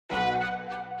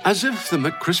As if the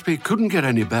McCrispy couldn't get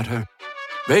any better,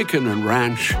 Bacon and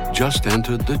Ranch just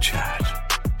entered the chat.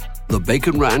 The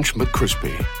Bacon Ranch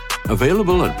McCrispy,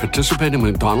 available at participating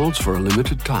McDonald's for a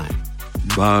limited time.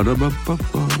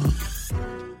 Ba-da-ba-ba-ba.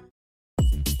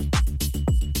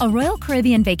 A Royal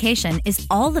Caribbean vacation is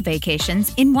all the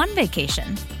vacations in one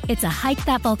vacation. It's a hike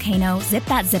that volcano, zip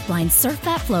that zipline, surf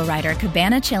that flow rider,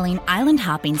 cabana chilling, island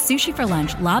hopping, sushi for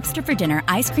lunch, lobster for dinner,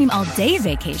 ice cream all day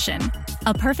vacation.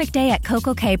 A perfect day at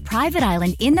Coco Cay Private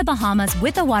Island in the Bahamas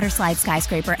with a waterslide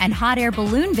skyscraper and hot air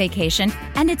balloon vacation,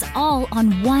 and it's all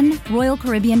on one Royal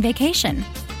Caribbean vacation.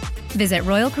 Visit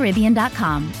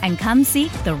RoyalCaribbean.com and come see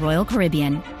the Royal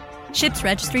Caribbean. Ships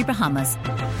Registry, Bahamas.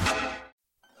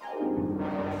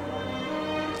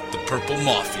 The Purple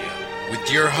Mafia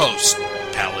with your host,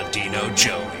 Paladino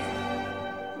Joey.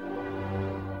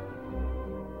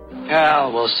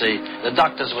 Well, we'll see. The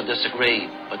doctors would disagree,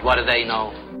 but what do they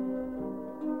know?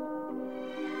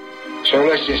 So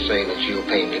let's just say that you'll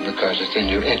pay me because it's in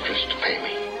your interest to pay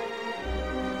me.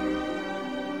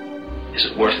 Is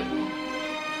it worth it?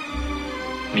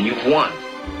 I mean, you've won.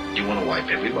 You want to wipe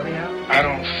everybody out? I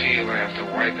don't feel I have to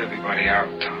wipe everybody out,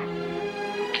 Tom.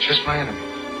 Just my enemy.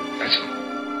 That's all.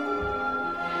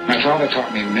 My father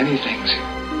taught me many things.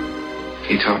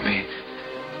 He taught me,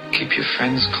 keep your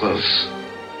friends close,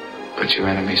 but your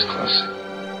enemies closer.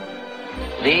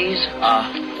 These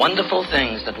are wonderful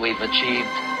things that we've achieved,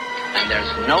 and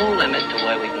there's no limit to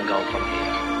where we can go from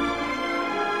here.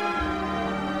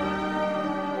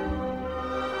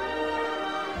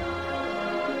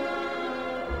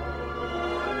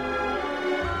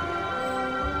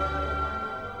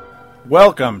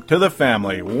 Welcome to the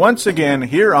family once again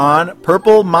here on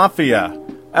Purple Mafia,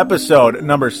 episode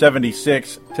number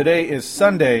 76. Today is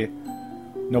Sunday,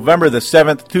 November the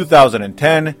 7th,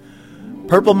 2010.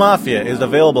 Purple Mafia is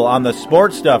available on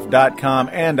thesportstuff.com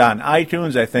and on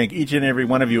iTunes. I thank each and every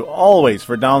one of you always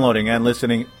for downloading and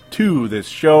listening to this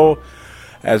show.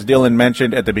 As Dylan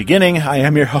mentioned at the beginning, I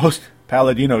am your host,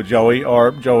 Paladino Joey,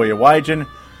 or Joey Awajan.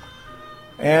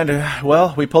 And,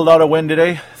 well, we pulled out a win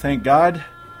today, thank God.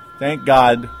 Thank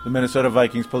God the Minnesota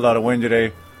Vikings pulled out a win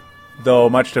today, though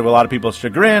much to a lot of people's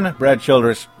chagrin, Brad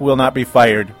Childress will not be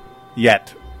fired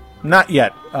yet. Not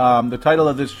yet. The title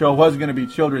of this show was going to be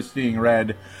Childress Seeing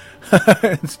Red.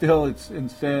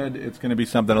 Instead, it's going to be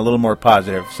something a little more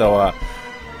positive. So,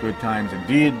 good times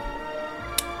indeed.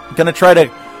 I'm going to try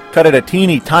to cut it a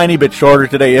tiny bit shorter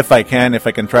today if I can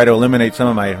try to eliminate some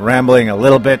of my rambling a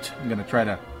little bit. I'm going to try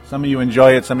to, some of you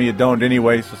enjoy it, some of you don't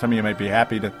anyway, so some of you might be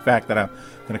happy the fact that I'm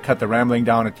going to cut the rambling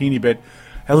down a teeny bit,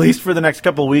 at least for the next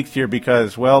couple of weeks here,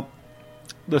 because, well,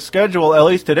 the schedule, at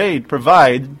least today,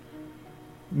 provides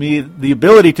me the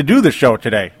ability to do the show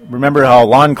today. Remember how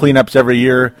lawn cleanups every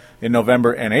year in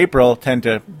November and April tend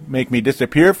to make me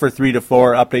disappear for 3 to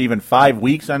 4, up to even 5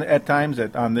 weeks at times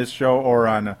on this show, or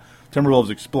on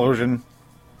Timberwolves Explosion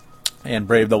and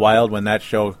Brave the Wild when that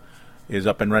show is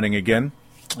up and running again.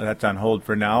 That's on hold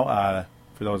for now,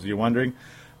 for those of you wondering.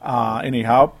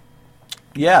 Anyhow,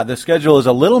 yeah, the schedule is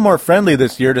a little more friendly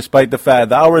this year, despite the fact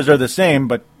the hours are the same,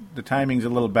 but the timing's a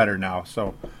little better now.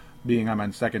 So, being I'm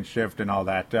on second shift and all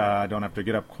that, I don't have to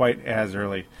get up quite as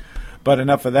early. But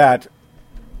enough of that.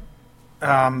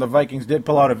 The Vikings did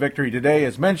pull out a victory today,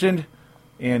 as mentioned,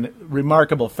 in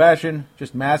remarkable fashion.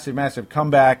 Just massive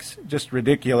comebacks, just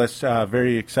ridiculous,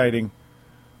 very exciting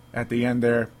at the end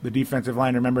there. The defensive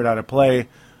line remembered how to play.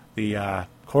 The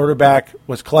quarterback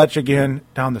was clutch again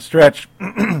down the stretch.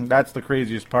 That's the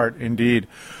craziest part, indeed.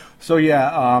 So,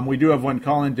 yeah, we do have one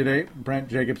call-in today. Brent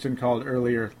Jacobson called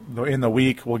earlier in the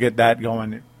week. We'll get that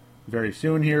going very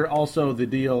soon here. Also, the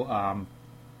deal,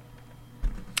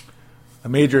 a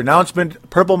major announcement.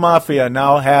 Purple Mafia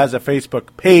now has a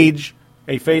Facebook page.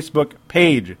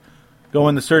 Go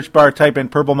in the search bar, type in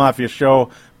Purple Mafia Show.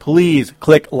 Please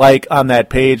click like on that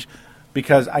page,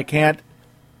 because I can't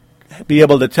be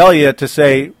able to tell you to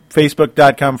say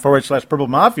facebook.com/Purple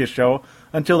Mafia Show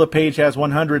until the page has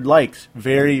 100 likes.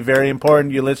 Very, very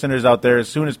important, you listeners out there, as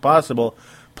soon as possible.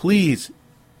 Please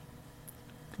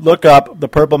look up the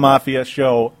Purple Mafia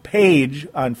Show page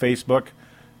on Facebook.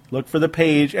 Look for the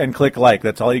page and click like.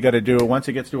 That's all you got to do. Once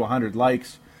it gets to 100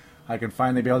 likes, I can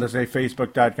finally be able to say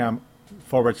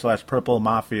facebook.com/Purple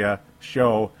Mafia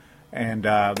Show. And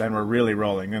then we're really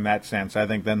rolling in that sense. I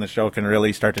think then the show can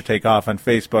really start to take off on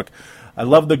Facebook. I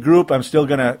love the group. I'm still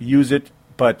going to use it,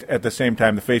 but at the same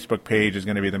time, the Facebook page is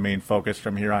going to be the main focus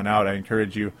from here on out. I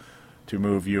encourage you to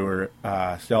move your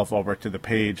self over to the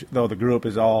page, though the group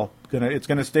is it's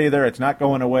going to stay there. It's not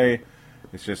going away.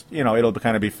 It's just, it'll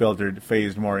kind of be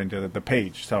phased more into the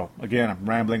page. So, again, I'm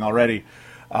rambling already.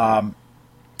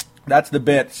 That's the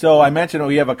bit. So I mentioned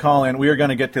we have a call-in. We are going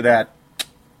to get to that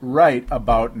right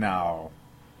about now.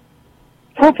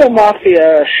 Purple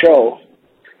Mafia show.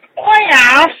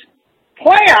 Playoffs?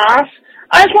 Playoffs?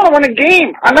 I just want to win a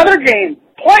game. Another game.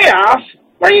 Playoffs?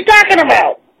 What are you talking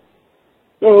about?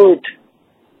 Dude.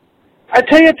 I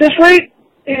tell you at this rate,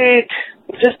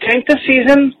 just tank the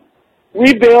season,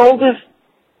 rebuild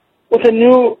with a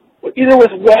new, either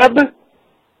with Webb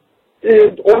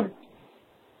or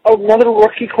another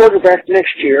rookie quarterback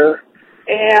next year,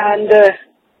 and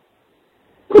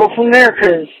go from there,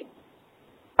 because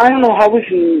I don't know how we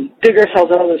can dig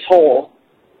ourselves out of this hole.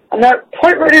 I'm not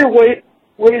quite ready to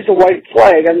raise the white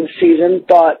flag on the season,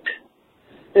 but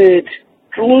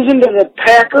losing to the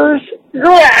Packers,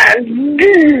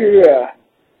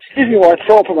 excuse me while I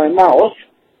throw up in my mouth,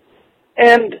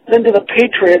 and then to the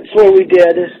Patriots, the way we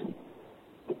did,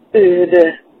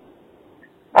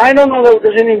 I don't know that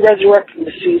there's any resurrecting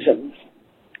the season.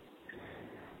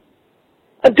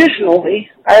 Additionally,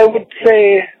 I would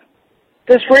say,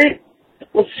 this rate,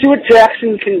 let's see what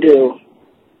Jackson can do.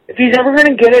 If he's ever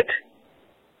going to get it,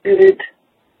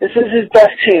 this is his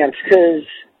best chance, because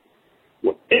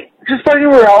just like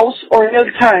anywhere else or any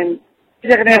other time, he's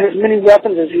not going to have as many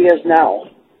weapons as he has now.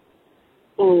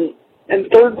 And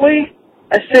thirdly,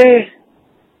 I say,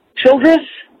 Childress,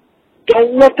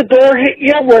 don't let the door hit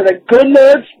you where the good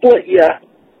Lord split you.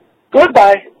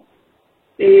 Goodbye.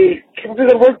 Keep up the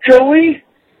good work, Joey.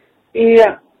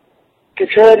 Yeah. Get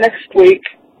you next week.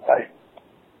 Bye.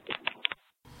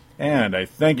 And I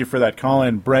thank you for that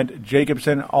call-in, Brent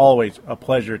Jacobson. Always a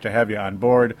pleasure to have you on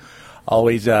board.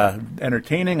 Always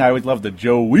entertaining. I always love the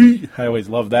Joey. I always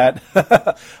love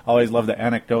that. Always love the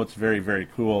anecdotes. Very, very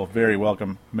cool. Very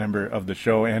welcome member of the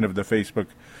show and of the Facebook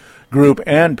group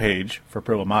and page for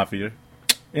Purple Mafia.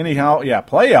 Anyhow, yeah,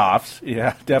 playoffs.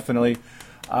 Yeah, definitely.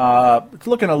 It's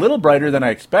looking a little brighter than I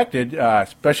expected,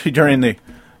 especially during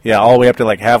all the way up to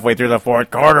like halfway through the fourth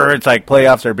quarter. It's like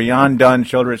playoffs are beyond done.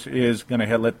 Childress is going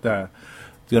to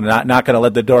not going to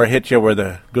let the door hit you where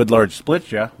the good Lord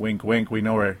splits you. Wink, wink. We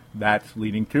know where that's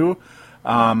leading to.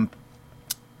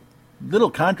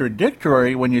 Little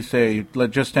contradictory when you say,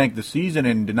 let's just tank the season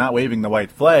and not waving the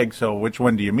white flag. So which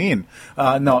one do you mean?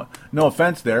 No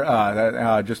offense there.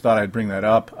 Just thought I'd bring that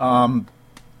up.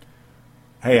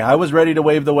 Hey, I was ready to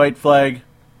wave the white flag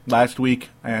last week,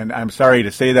 and I'm sorry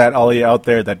to say that, all of you out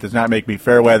there. That does not make me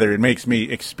fair weather. It makes me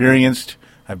experienced.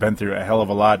 I've been through a hell of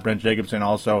a lot. Brent Jacobson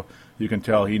also, you can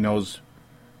tell he knows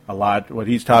a lot what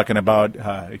he's talking about,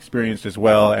 experienced as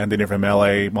well. Anthony from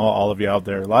LA, all of you out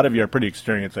there. A lot of you are pretty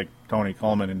experienced, like Tony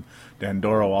Coleman and Dan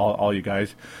Doro, all you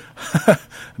guys. I'm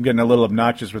getting a little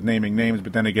obnoxious with naming names,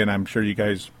 but then again, I'm sure you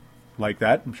guys like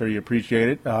that. I'm sure you appreciate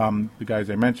it, the guys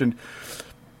I mentioned.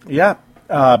 Yeah,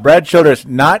 Brad Childress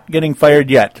not getting fired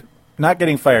yet. Not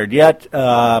getting fired yet,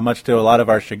 much to a lot of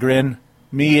our chagrin.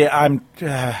 Me, I'm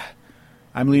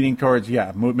leaning towards,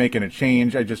 making a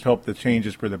change. I just hope the change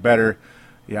is for the better.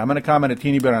 Yeah, I'm going to comment a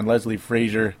teeny bit on Leslie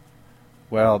Frazier.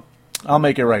 Well, I'll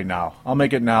make it right now. I'll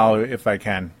make it now if I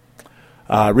can.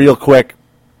 Real quick,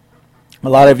 a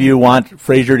lot of you want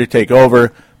Frazier to take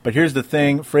over, but here's the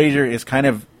thing. Frazier is kind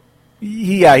of,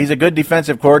 he's a good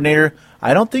defensive coordinator.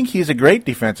 I don't think he's a great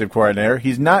defensive coordinator.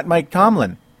 He's not Mike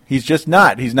Tomlin. He's just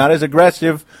not. He's not as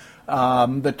aggressive.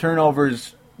 The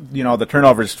turnovers,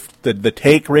 the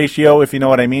take ratio, if you know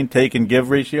what I mean, take and give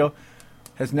ratio,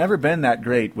 has never been that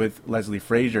great with Leslie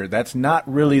Frazier. That's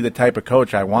not really the type of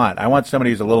coach I want. I want somebody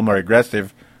who's a little more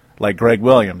aggressive, like Greg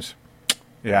Williams.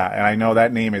 Yeah, and I know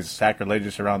that name is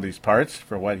sacrilegious around these parts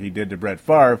for what he did to Brett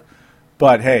Favre,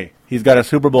 but hey, he's got a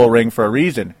Super Bowl ring for a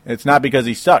reason. It's not because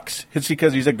he sucks. It's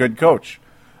because he's a good coach.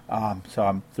 So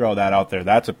I'm throw that out there.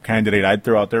 That's a candidate I'd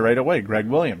throw out there right away, Greg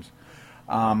Williams.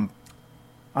 On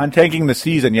tanking the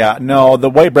season,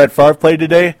 the way Brett Favre played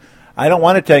today, I don't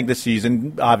want to tank the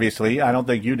season, obviously. I don't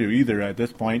think you do either at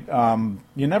this point.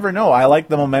 You never know. I like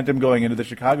the momentum going into the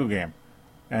Chicago game.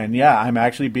 And, I'm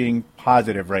actually being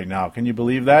positive right now. Can you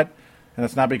believe that? And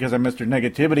it's not because I'm Mr.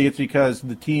 Negativity. It's because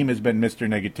the team has been Mr.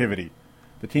 Negativity.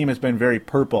 The team has been very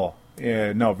purple.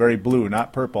 Very blue,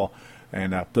 not purple.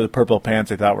 And the purple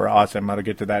pants I thought were awesome. I'm going to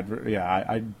get to that.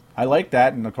 Yeah, I like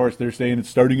that. And, of course, they're saying it's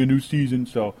starting a new season,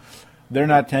 so they're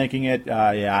not tanking it.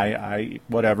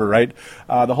 Whatever, right?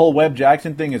 The whole Webb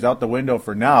Jackson thing is out the window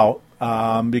for now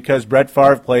because Brett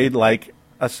Favre played like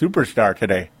a superstar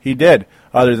today. He did.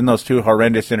 Other than those two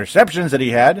horrendous interceptions that he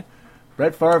had,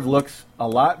 Brett Favre looks a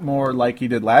lot more like he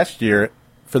did last year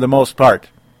for the most part.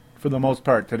 For the most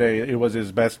part, today it was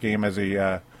his best game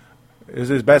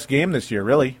his best game this year,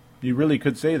 really. You really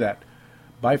could say that.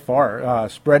 by far,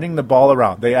 spreading the ball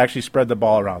around. They actually spread the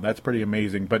ball around. That's pretty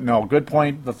amazing. But no, good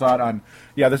point. The thought on,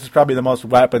 this is probably the most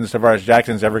weapons Tavares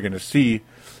Jackson's ever going to see.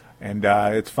 And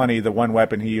it's funny, the one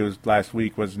weapon he used last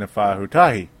week was Nefahu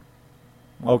Tahi.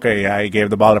 Okay, yeah, he gave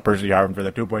the ball to Percy Harvin for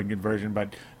the 2-point conversion,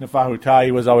 but Nefahu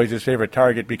Tahi was always his favorite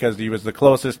target because he was the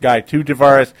closest guy to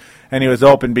Tavares, and he was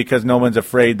open because no one's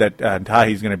afraid that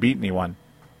Tahi's going to beat anyone.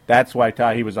 That's why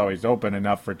Tahi was always open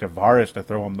enough for Tavares to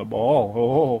throw him the ball.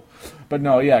 Oh. But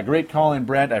no, yeah, great call in,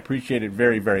 Brent. I appreciate it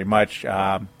very, very much.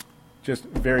 Just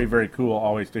very, very cool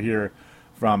always to hear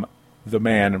from the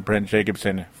man, Brent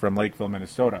Jacobson from Lakeville,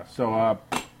 Minnesota. So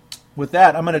with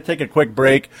that, I'm going to take a quick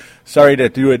break. Sorry to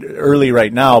do it early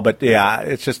right now, but yeah,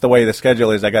 it's just the way the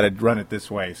schedule is. I got to run it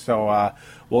this way. So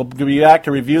we'll be back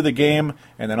to review the game,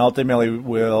 and then ultimately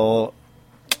we'll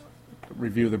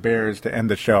review the Bears to end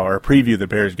the show, or preview the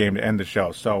Bears game to end the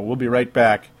show. So we'll be right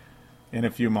back in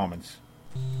a few moments.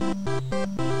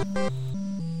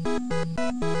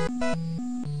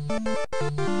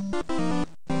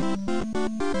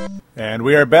 And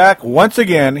we are back once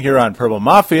again here on Purple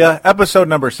Mafia, episode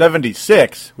number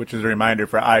 76, which is a reminder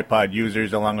for iPod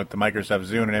users along with the Microsoft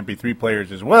Zune and MP3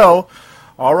 players as well.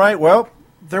 All right, well,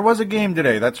 there was a game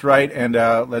today, that's right, and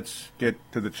let's get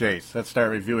to the chase. Let's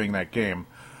start reviewing that game.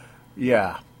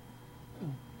 Yeah.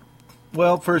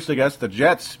 Well, first, I guess, the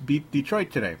Jets beat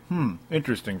Detroit today.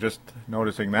 Interesting, just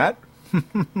noticing that.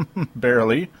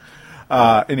 Barely.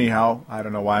 Anyhow, I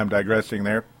don't know why I'm digressing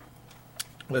there.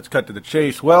 Let's cut to the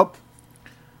chase. Well,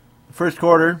 the first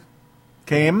quarter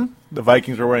came. The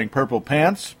Vikings were wearing purple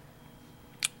pants.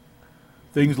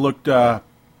 Things looked, the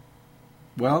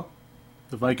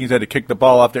Vikings had to kick the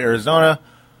ball off to Arizona.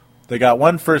 They got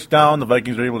one first down. The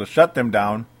Vikings were able to shut them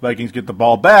down. Vikings get the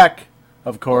ball back,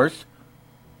 of course.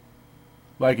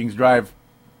 Vikings drive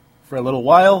for a little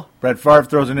while. Brett Favre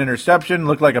throws an interception.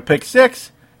 Looked like a pick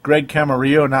six. Greg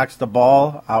Camarillo knocks the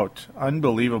ball out.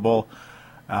 Unbelievable.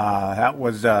 That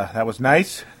was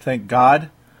nice. Thank God.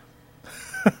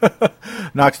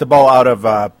 Knocks the ball out of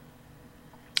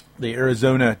the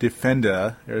Arizona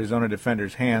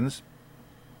defender's hands.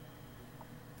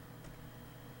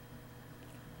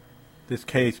 This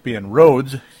case being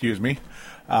Rhodes,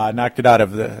 knocked it out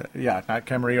of not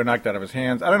Camarillo, knocked out of his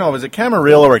hands. I don't know, is it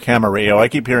Camarillo or Camarillo? I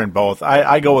keep hearing both.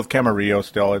 I go with Camarillo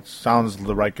still. It sounds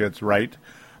like it's right.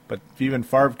 But even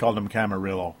Favre called him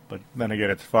Camarillo. But then again,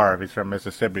 it's Favre. He's from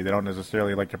Mississippi. They don't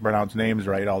necessarily like to pronounce names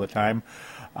right all the time.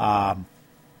 Our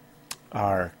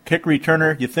kick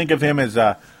returner, you think of him as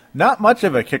not much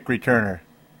of a kick returner.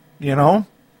 You know?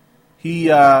 He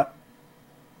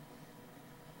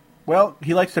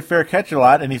likes to fair catch a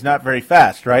lot, and he's not very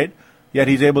fast, right? Yet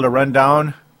he's able to run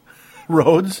down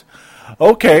Rhodes.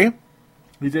 Okay.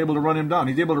 He's able to run him down.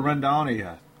 He's able to run down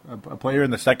a player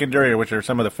in the secondary, which are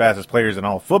some of the fastest players in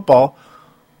all of football.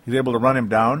 He's able to run him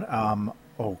down.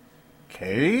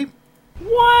 Okay.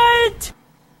 What?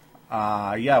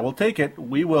 We'll take it.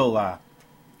 We'll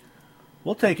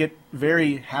take it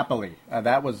very happily.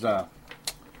 That was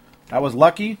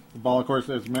lucky. The ball, of course,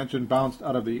 as mentioned, bounced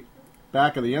out of the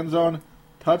back of the end zone,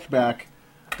 touchback,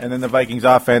 and then the Vikings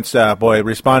offense,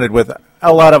 responded with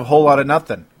a whole lot of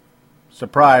nothing.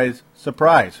 Surprise,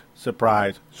 surprise,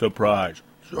 surprise, surprise,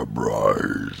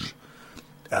 surprise.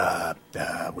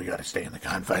 We got to stay in the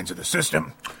confines of the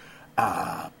system.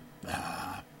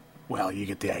 You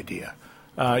get the idea.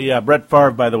 Brett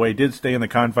Favre, by the way, did stay in the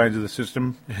confines of the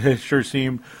system. It sure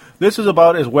seemed. This is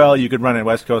about as well you could run a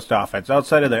West Coast offense.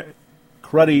 Outside of the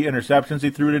cruddy interceptions he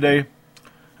threw today,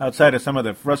 outside of some of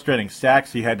the frustrating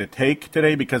sacks he had to take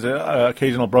today because of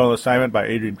occasional blown assignment by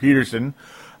Adrian Peterson,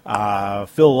 Phil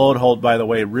Lodeholt, by the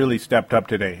way, really stepped up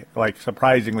today.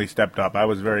 Surprisingly stepped up. I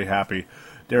was very happy.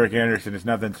 Derek Anderson is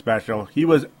nothing special.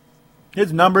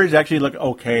 His numbers actually look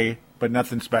okay, but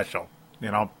nothing special.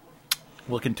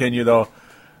 We'll continue, though.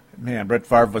 Man, Brett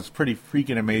Favre was pretty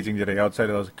freaking amazing today outside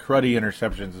of those cruddy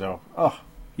interceptions, though. Oh,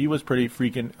 he was pretty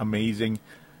freaking amazing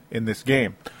in this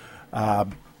game. By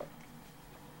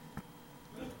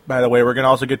the way, we're going to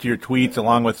also get to your tweets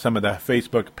along with some of the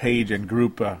Facebook page and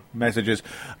group messages.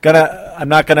 I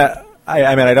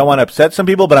don't want to upset some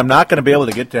people, but I'm not going to be able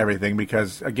to get to everything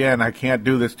because, again, I can't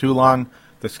do this too long.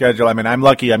 The schedule, I'm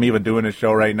lucky I'm even doing this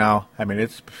show right now.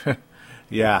 It's,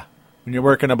 yeah. When you're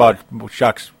working about,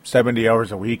 70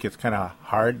 hours a week, it's kind of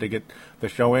hard to get the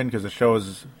show in because the show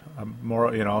is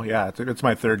more, it's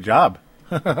my third job.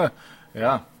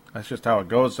 Yeah, that's just how it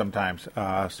goes sometimes.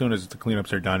 As soon as the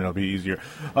cleanups are done, it'll be easier.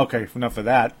 Okay, enough of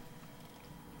that.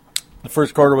 The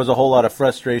first quarter was a whole lot of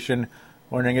frustration,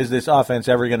 wondering, is this offense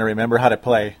ever going to remember how to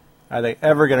play? Are they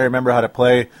ever going to remember how to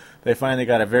play? They finally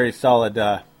got a very solid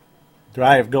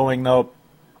drive going, though.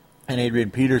 and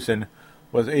Adrian Peterson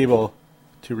was able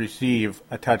to receive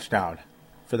a touchdown.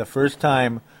 For the first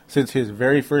time since his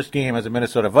very first game as a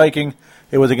Minnesota Viking,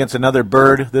 it was against another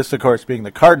bird, this, of course, being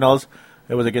the Cardinals.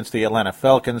 It was against the Atlanta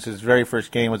Falcons. His very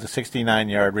first game was a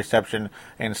 69-yard reception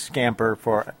and scamper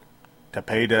to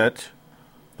pay that.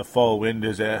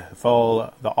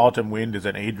 The autumn wind is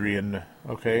an Adrian.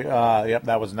 Okay, yep,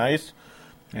 that was nice.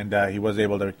 And he was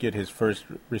able to get his first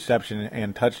reception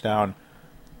and touchdown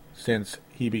since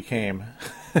he became,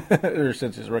 or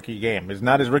since his rookie game. It's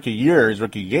not his rookie year, his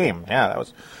rookie game. Yeah, that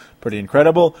was pretty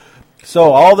incredible.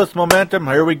 So all this momentum,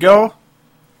 here we go.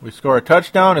 We score a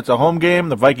touchdown. It's a home game.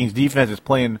 The Vikings defense is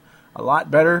playing a lot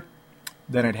better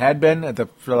than it had been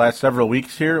for the last several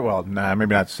weeks here. Well, maybe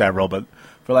not several, but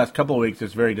for the last couple of weeks,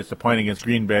 it's very disappointing against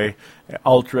Green Bay.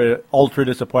 Ultra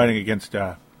disappointing against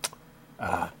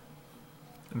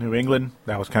New England.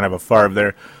 That was kind of a Favre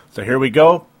there. So here we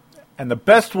go. And the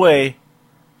best way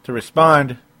to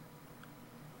respond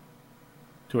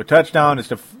to a touchdown is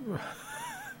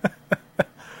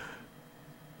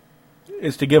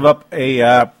to give up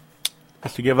a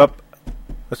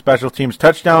special teams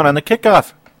touchdown on the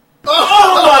kickoff.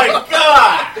 Oh my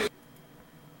God!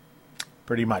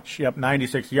 Pretty much. Yep,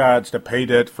 96 yards to pay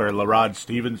it for Larod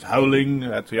Stevens howling.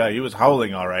 He was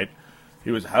howling all right.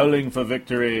 He was howling for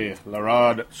victory.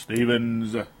 Larod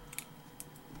Stevens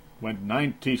went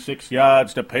 96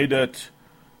 yards to pay it.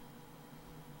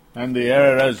 And the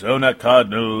Arizona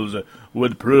Cardinals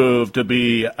would prove to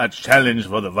be a challenge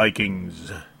for the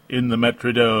Vikings in the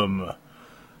Metrodome.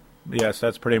 Yes,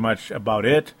 that's pretty much about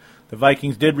it. The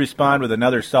Vikings did respond with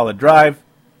another solid drive.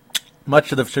 Much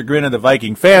to the chagrin of the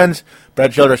Viking fans,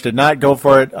 Brad Childress did not go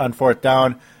for it on fourth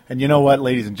down. And you know what,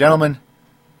 ladies and gentlemen?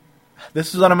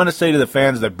 This is what I'm going to say to the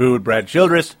fans that booed Brad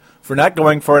Childress for not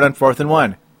going for it on 4th and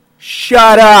 1.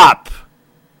 Shut up!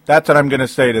 That's what I'm going to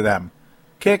say to them.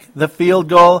 Kick the field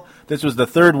goal. This was the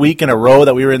third week in a row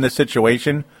that we were in this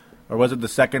situation. Or was it the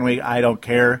second week? I don't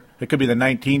care. It could be the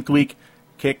 19th week.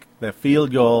 Kick the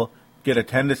field goal. Get a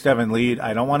 10-7 lead.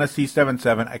 I don't want to see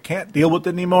 7-7. I can't deal with it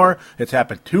anymore. It's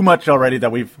happened too much already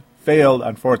that we've failed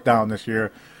on fourth down this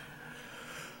year.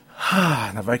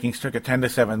 The Vikings took a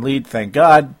 10-7 lead, thank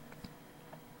God.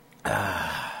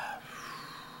 But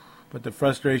the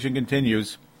frustration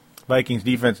continues. Vikings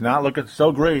defense not looking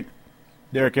so great.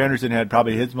 Derek Anderson had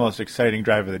probably his most exciting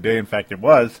drive of the day. In fact, it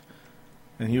was.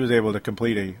 And he was able to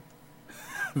complete a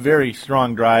very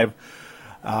strong drive.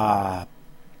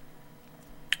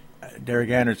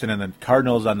 Derek Anderson and the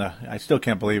Cardinals I still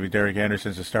can't believe Derek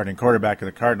Anderson's the starting quarterback of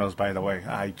the Cardinals, by the way.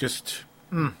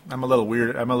 I'm a little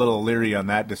weird. I'm a little leery on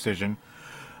that decision.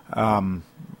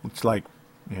 It's like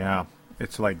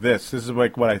this. This is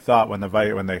like what I thought when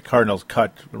the Cardinals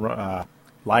cut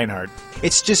Leinart.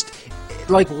 It's just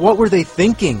like, what were they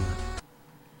thinking?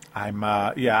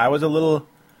 I was a little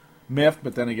miffed,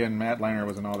 but then again, Matt Leinart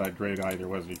wasn't all that great either,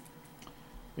 was he?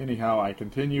 Anyhow, I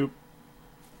continue.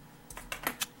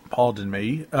 Pardon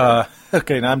me.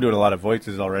 Okay, now I'm doing a lot of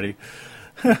voices already.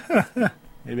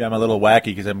 Maybe I'm a little wacky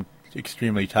because I'm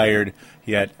extremely tired.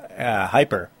 He had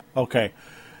hyper. Okay.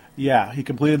 Yeah, he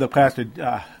completed the pass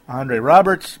to Andre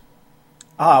Roberts.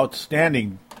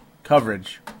 Outstanding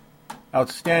coverage.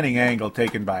 Outstanding angle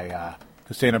taken by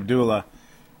Hussein Abdullah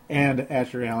and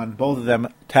Asher Allen. Both of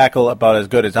them tackle about as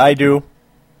good as I do.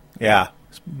 Yeah,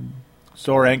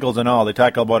 sore ankles and all. They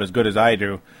tackle about as good as I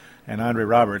do. And Andre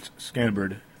Roberts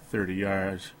scampered 30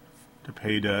 yards to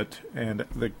pay that. And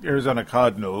the Arizona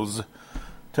Cardinals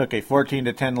took a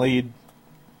 14-10 lead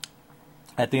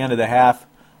at the end of the half.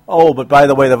 Oh, but by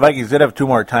the way, the Vikings did have 2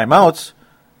 more timeouts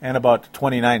and about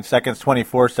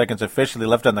 24 seconds officially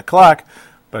left on the clock.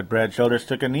 But Brad Childress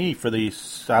took a knee for the,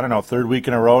 third week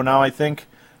in a row now, I think.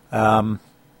 And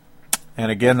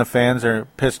again, the fans are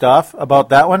pissed off about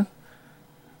that one.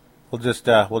 We'll just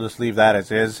leave that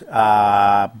as is.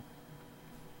 I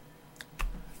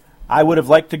would have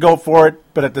liked to go for it,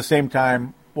 but at the same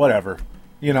time, whatever.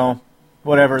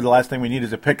 Whatever. The last thing we need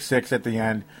is a pick six at the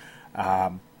end.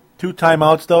 2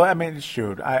 timeouts, though. I mean,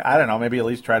 shoot. I don't know. Maybe at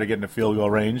least try to get in the field goal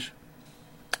range.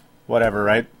 Whatever,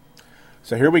 right?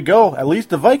 So here we go. At least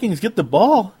the Vikings get the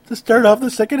ball to start off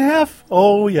the second half.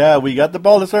 Oh, yeah, we got the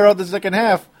ball to start off the second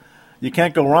half. You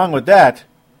can't go wrong with that.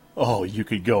 Oh, you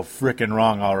could go frickin'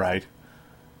 wrong, all right.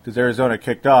 Because Arizona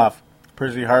kicked off.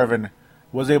 Percy Harvin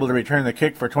was able to return the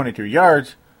kick for 22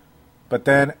 yards. But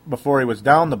then, before he was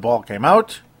down, the ball came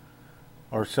out.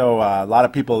 Or so a lot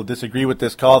of people disagree with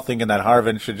this call, thinking that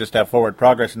Harvin should just have forward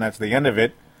progress, and that's the end of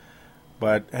it.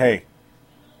 But, hey,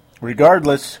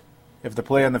 regardless, if the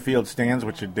play on the field stands,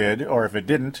 which it did, or if it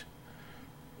didn't,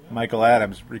 Michael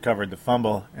Adams recovered the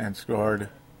fumble and scored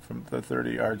from the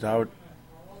 30 yards out.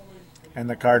 And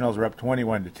the Cardinals were up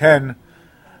 21-10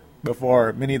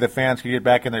 before many of the fans could get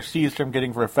back in their seats from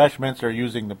getting refreshments or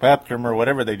using the bathroom or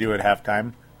whatever they do at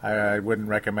halftime. I wouldn't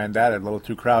recommend that. A little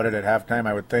too crowded at halftime,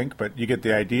 I would think, but you get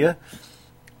the idea.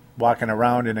 Walking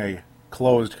around in a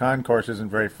closed concourse isn't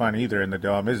very fun either in the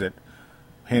Dome, is it?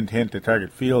 Hint, hint to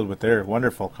Target Field with their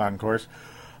wonderful concourse.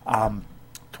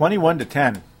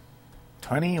 21-10.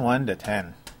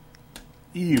 21-10.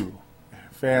 Ew.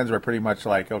 Fans were pretty much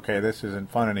like, okay, this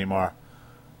isn't fun anymore.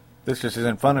 This just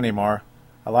isn't fun anymore.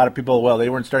 A lot of people, well, they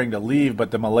weren't starting to leave, but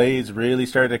the malaise really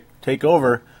started to take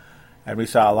over. And we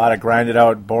saw a lot of grinded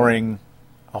out, boring,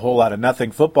 a whole lot of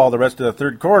nothing football the rest of the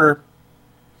third quarter.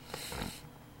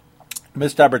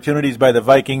 Missed opportunities by the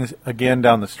Vikings again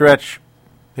down the stretch.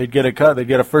 They'd get a cut, they'd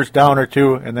get a first down or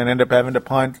two, and then end up having to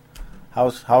punt.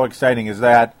 How exciting is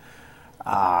that?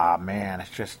 Man, it's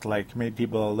just like made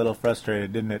people a little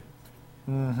frustrated, didn't it?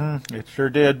 It sure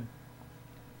did.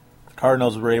 The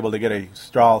Cardinals were able to get a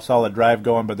solid drive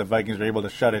going, but the Vikings were able to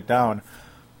shut it down.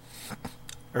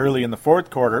 Early in the fourth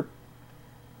quarter,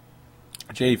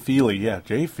 Jay Feely. Yep,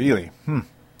 Jay Feely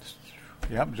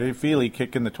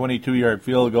kicking the 22-yard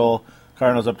field goal.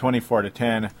 Cardinals up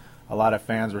 24-10. A lot of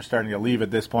fans were starting to leave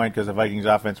at this point because the Vikings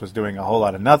offense was doing a whole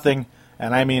lot of nothing.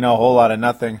 And I mean a whole lot of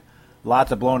nothing.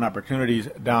 Lots of blown opportunities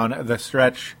down the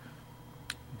stretch.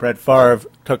 Brett Favre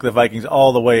took the Vikings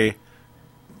all the way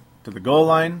to the goal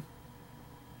line.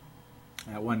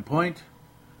 At one point,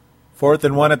 4th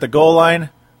and 1 at the goal line.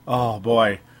 Oh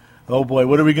boy,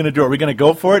 what are we going to do? Are we going to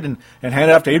go for it and hand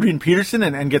it off to Adrian Peterson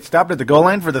and get stopped at the goal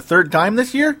line for the third time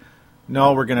this year?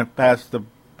 No, we're going to pass the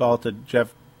ball to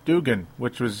Jeff Dugan,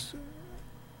 which was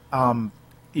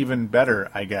even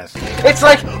better, I guess. It's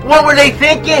like, what were they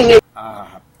thinking?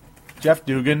 Jeff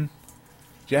Dugan.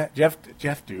 Jeff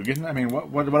Dugan. I mean,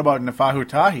 what about Nafahu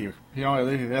Tahi? You know,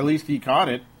 at least he caught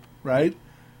it, right?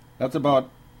 That's about,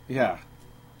 yeah.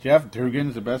 Jeff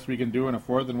Dugan's the best we can do in a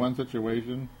 4th and 1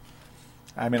 situation.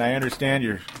 I mean, I understand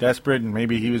you're desperate, and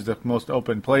maybe he was the most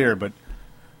open player, but,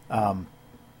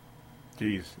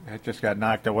 geez, that just got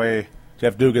knocked away.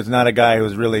 Jeff Dugan's not a guy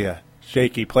who's really a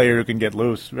shaky player who can get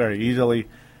loose very easily,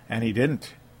 and he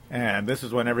didn't. And this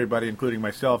is when everybody, including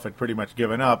myself, had pretty much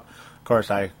given up. Of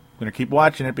course, I'm going to keep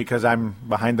watching it because I'm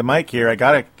behind the mic here. I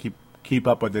got to keep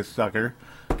up with this sucker.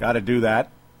 Got to do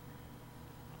that.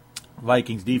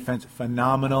 Vikings defense,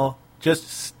 phenomenal. Just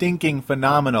stinking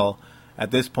phenomenal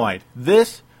at this point.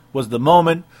 This was the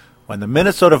moment when the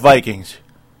Minnesota Vikings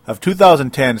of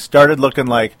 2010 started looking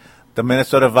like the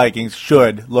Minnesota Vikings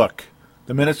should look.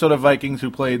 The Minnesota Vikings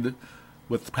who played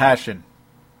with passion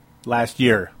last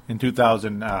year in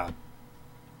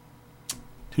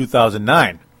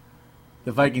 2009.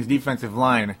 The Vikings defensive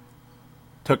line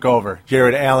took over.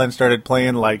 Jared Allen started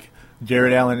playing like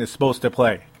Jared Allen is supposed to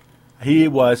play. He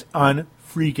was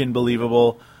unfreaking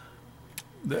believable.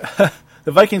 The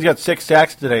Vikings got 6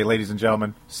 sacks today, ladies and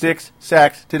gentlemen. 6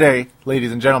 sacks today,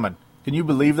 ladies and gentlemen. Can you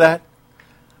believe that?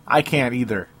 I can't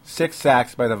either. 6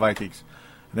 sacks by the Vikings.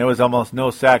 And there was almost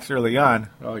no sacks early on.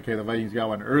 Okay, the Vikings got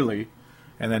one early.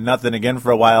 And then nothing again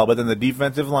for a while. But then the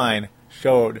defensive line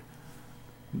showed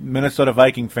Minnesota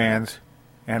Viking fans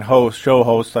and show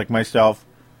hosts like myself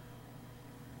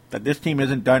that this team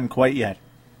isn't done quite yet.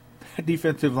 The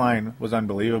defensive line was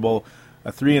unbelievable.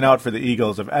 A 3-and-out for the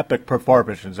Eagles of epic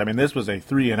proportions. I mean, this was a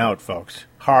 3-and-out, folks.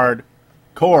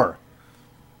 Hardcore.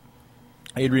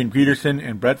 Adrian Peterson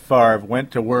and Brett Favre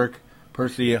went to work.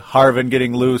 Percy Harvin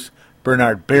getting loose.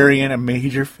 Bernard Berrien, a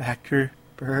major factor.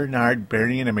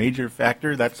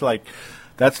 That's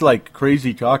like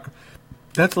crazy talk.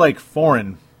 That's like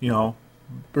foreign, you know.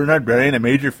 Bernard Berrien, a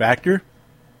major factor.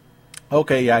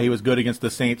 Okay, yeah, he was good against the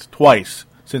Saints twice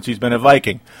since he's been a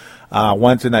Viking.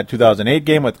 Once in that 2008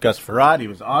 game with Gus Frerotte, he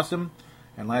was awesome.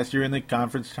 And last year in the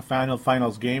conference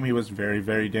finals game, he was very,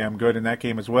 very damn good in that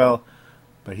game as well.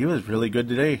 But he was really good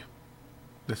today.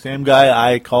 The same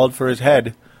guy I called for his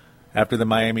head after the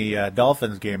Miami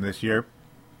Dolphins game this year.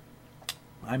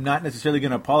 I'm not necessarily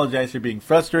going to apologize for being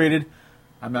frustrated.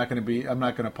 I'm not going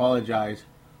to apologize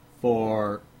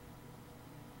for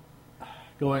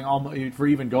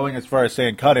even going as far as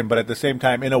saying cut him, but at the same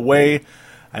time, in a way,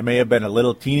 I may have been a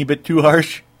little teeny bit too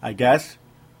harsh, I guess.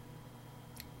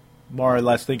 More or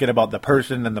less thinking about the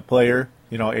person and the player,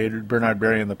 you know, Bernard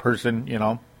Berrien, the person, you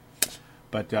know.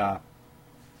 But,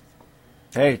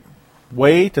 hey,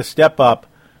 way to step up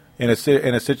in a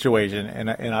situation,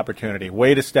 an opportunity.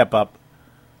 Way to step up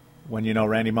when you know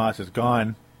Randy Moss is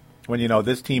gone, when you know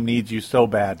this team needs you so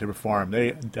bad to perform.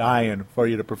 They're dying for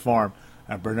you to perform.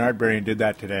 And Bernard Berrien did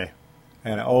that today.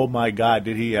 And oh my God,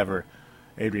 did he ever.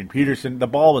 Adrian Peterson. The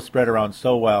ball was spread around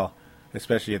so well,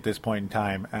 especially at this point in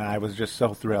time, and I was just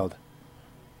so thrilled.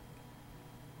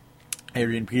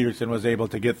 Adrian Peterson was able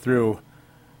to get through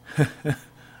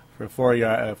for 4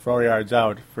 yards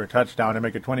out for a touchdown to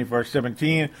make it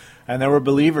 24-17, and there were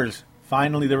believers.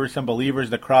 Finally, there were some believers.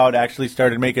 The crowd actually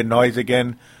started making noise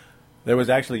again. There was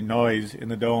actually noise in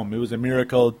the dome. It was a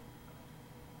miracle.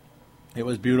 It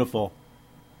was beautiful,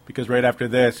 because right after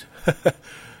this,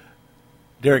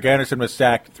 Derek Anderson was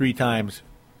sacked 3 times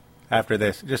after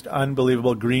this. Just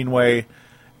unbelievable. Greenway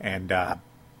and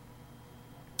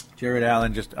Jared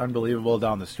Allen, just unbelievable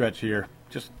down the stretch here.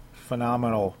 Just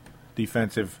phenomenal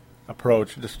defensive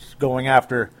approach. Just going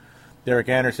after Derek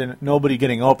Anderson. Nobody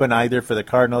getting open either for the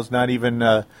Cardinals. Not even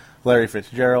Larry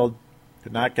Fitzgerald.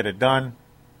 Could not get it done.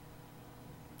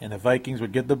 And the Vikings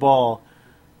would get the ball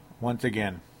once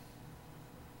again.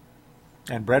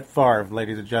 And Brett Favre,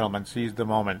 ladies and gentlemen, seized the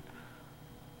moment.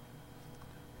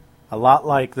 A lot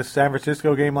like the San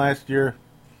Francisco game last year,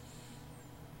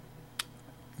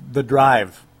 the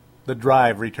drive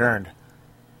returned.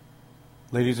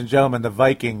 Ladies and gentlemen, the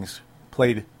Vikings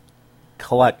played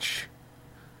clutch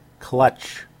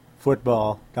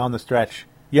football down the stretch.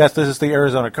 Yes, this is the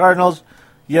Arizona Cardinals.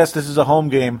 Yes, this is a home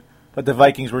game, but the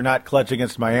Vikings were not clutch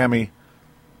against Miami.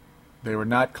 They were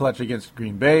not clutch against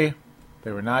Green Bay.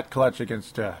 They were not clutch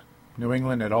against New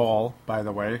England at all, by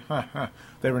the way.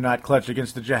 They were not clutch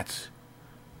against the Jets.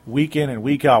 Week in and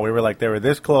week out, we were like, they were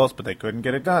this close, but they couldn't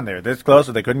get it done. They were this close,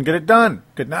 but they couldn't get it done.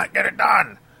 Could not get it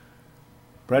done.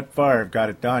 Brett Favre got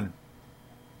it done.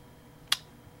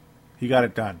 He got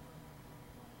it done.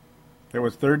 There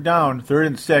was third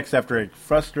and 6 after a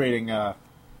frustrating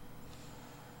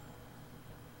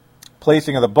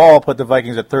placing of the ball, put the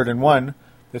Vikings at 3rd and 1.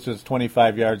 This was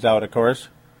 25 yards out, of course.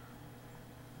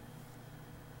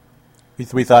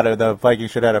 We thought the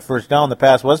Vikings should have had a first down. The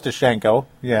pass was to Shenko.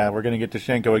 Yeah, we're going to get to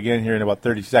Shenko again here in about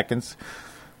 30 seconds.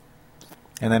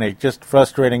 And then a just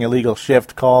frustrating illegal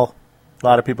shift call. A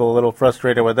lot of people a little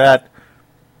frustrated with that.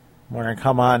 We're going to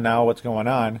come on now. What's going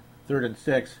on? 3rd and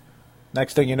 6.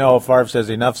 Next thing you know, Favre says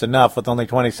enough's enough with only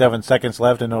 27 seconds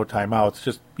left and no timeouts.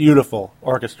 Just beautiful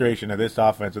orchestration of this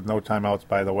offense with no timeouts,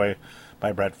 by the way,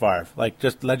 by Brett Favre. Like,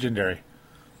 just legendary.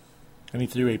 And he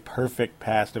threw a perfect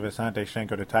pass to Visanthe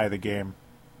Shenko to tie the game.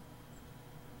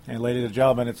 And ladies and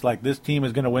gentlemen, it's like this team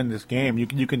is going to win this game.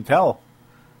 You can tell.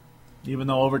 Even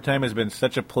though overtime has been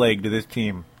such a plague to this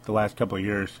team the last couple of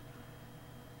years.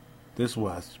 This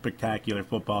was spectacular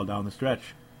football down the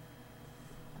stretch.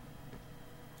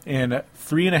 In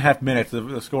 3.5 minutes,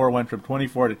 the score went from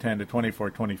 24-10 to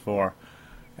 24-24.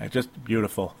 And just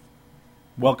beautiful.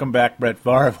 Welcome back, Brett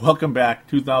Favre. Welcome back,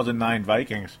 2009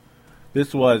 Vikings.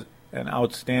 This was an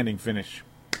outstanding finish.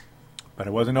 But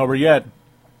it wasn't over yet.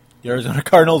 The Arizona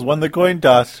Cardinals won the coin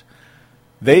toss.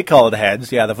 They called heads.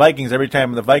 Yeah, the Vikings, every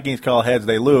time the Vikings call heads,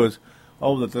 they lose.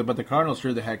 Oh, but the Cardinals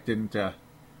sure the heck didn't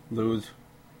lose.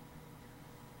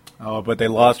 Oh, but they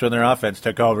lost when their offense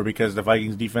took over because the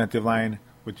Vikings defensive line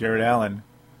with Jared Allen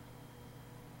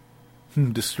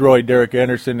destroyed Derek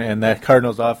Anderson and that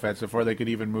Cardinals offense before they could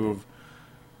even move.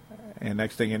 And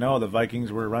next thing you know, the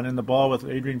Vikings were running the ball with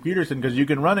Adrian Peterson because you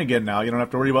can run again now. You don't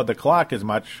have to worry about the clock as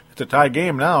much. It's a tie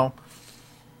game now.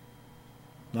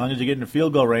 As long as you get in the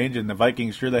field goal range, and the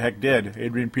Vikings sure the heck did.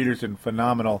 Adrian Peterson,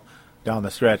 phenomenal down the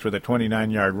stretch with a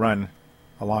 29-yard run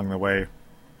along the way.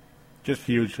 Just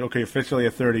huge. Okay, officially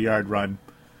a 30-yard run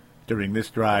during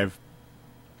this drive.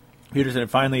 Peterson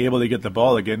finally able to get the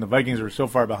ball again. The Vikings were so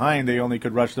far behind, they only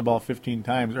could rush the ball 15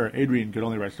 times, or Adrian could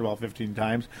only rush the ball 15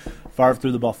 times. Favre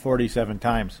threw the ball 47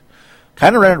 times.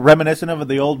 Kind of reminiscent of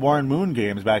the old Warren Moon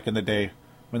games back in the day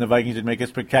when the Vikings would make a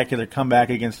spectacular comeback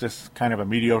against this kind of a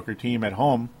mediocre team at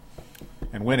home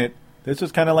and win it. This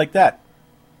was kind of like that.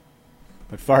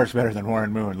 But Favre's better than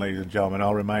Warren Moon, ladies and gentlemen,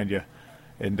 I'll remind you.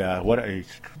 And what a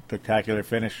spectacular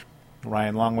finish.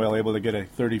 Ryan Longwell able to get a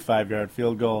 35-yard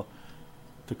field goal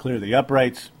to clear the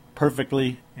uprights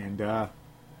perfectly, and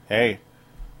hey,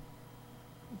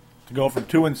 to go from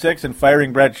 2-6 and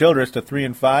firing Brad Childress to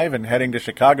 3-5 and heading to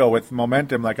Chicago with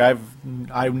momentum like I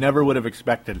never would have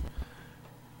expected.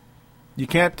 You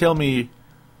can't tell me,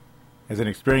 as an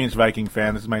experienced Viking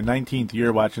fan, this is my 19th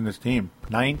year watching this team,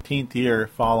 19th year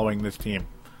following this team,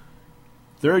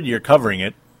 3rd year covering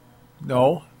it,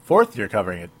 no, 4th year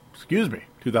covering it. Excuse me.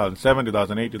 2007,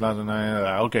 2008,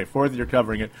 2009. Okay, 4th year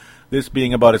covering it. This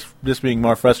being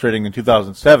more frustrating than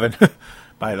 2007.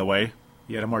 By the way,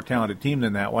 he had a more talented team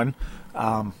than that one.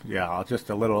 Yeah, just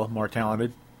a little more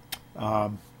talented. Yeah,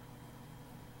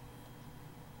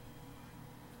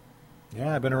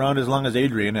 I've been around as long as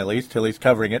Adrian, at least, till he's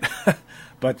covering it.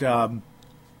 But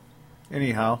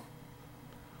anyhow,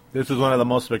 This was one of the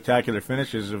most spectacular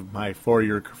finishes of my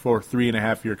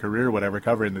 3.5 year career, whatever,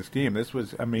 covering this team. This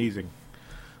was amazing,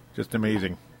 just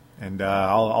amazing, and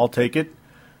I'll take it.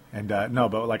 And no,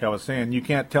 but like I was saying, you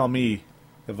can't tell me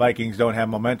the Vikings don't have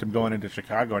momentum going into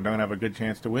Chicago and don't have a good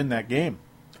chance to win that game.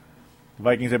 The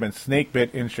Vikings have been snake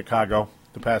bit in Chicago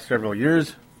the past several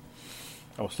years.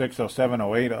 06, 07,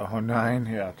 08, 09,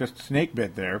 yeah, just snake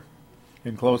bit there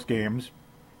in close games.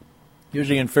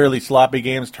 Usually in fairly sloppy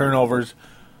games, turnovers.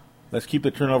 Let's keep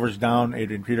the turnovers down.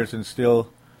 Adrian Peterson still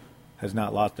has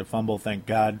not lost a fumble, thank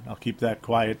God. I'll keep that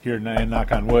quiet here and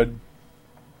knock on wood.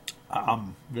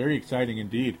 Very exciting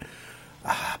indeed.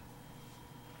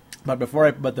 But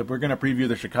we're going to preview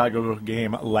the Chicago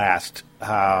game last.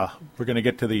 We're going to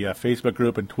get to the Facebook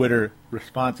group and Twitter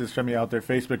responses from you out there,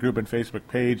 Facebook group and Facebook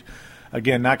page.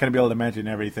 Again, not going to be able to mention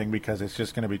everything because it's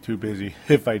just going to be too busy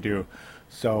if I do.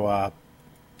 So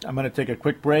I'm going to take a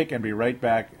quick break and be right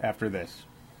back after this.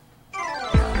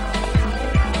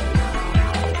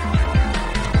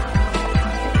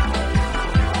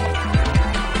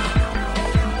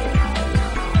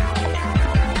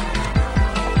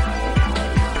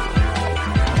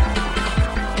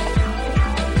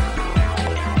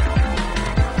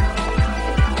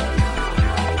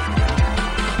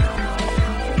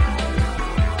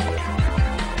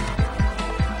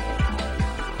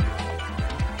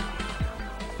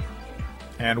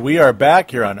 And we are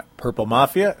back here on Purple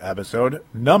Mafia, episode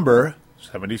number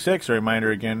 76. A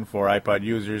reminder again for iPod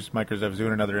users, Microsoft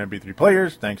Zune, and other MP3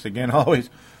 players. Thanks again, always,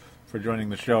 for joining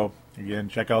the show. Again,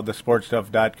 check out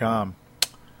thesportstuff.com.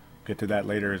 Get to that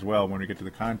later as well when we get to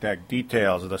the contact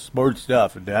details of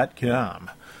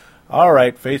thesportstuff.com. All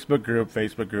right, Facebook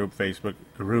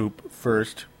group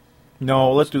first.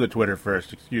 No, let's do the Twitter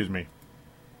first. Excuse me.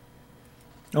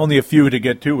 Only a few to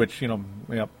get to, which,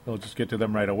 we'll just get to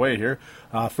them right away here.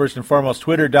 First and foremost,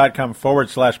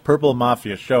 twitter.com/Purple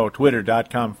Mafia Show.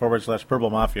 Twitter.com/Purple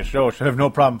Mafia Show. Should have no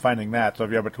problem finding that. So if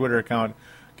you have a Twitter account,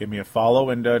 give me a follow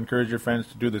and encourage your friends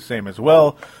to do the same as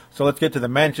well. So let's get to the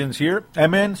mentions here.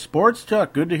 MN Sports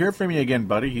Chuck, good to hear from you again,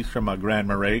 buddy. He's from Grand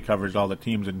Marais, covers all the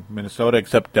teams in Minnesota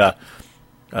except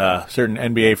certain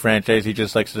NBA franchise. He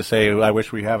just likes to say, I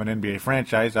wish we have an NBA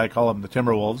franchise. I call them the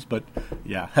Timberwolves, but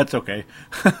yeah, that's okay.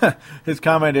 His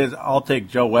comment is, I'll take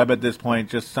Joe Webb at this point,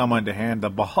 just someone to hand the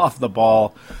ball off the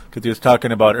ball, because he was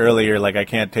talking about earlier, like, I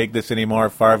can't take this anymore.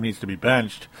 Favre needs to be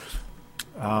benched.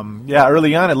 Yeah,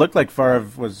 early on it looked like Favre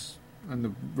was on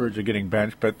the verge of getting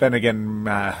benched, but then again,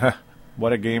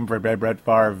 what a game for Brett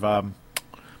Favre.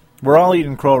 We're all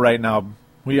eating crow right now.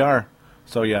 We are.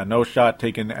 So, yeah, no shot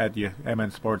taken at you,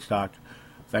 MN Sports Talk.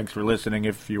 Thanks for listening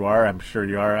if you are. I'm sure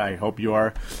you are. I hope you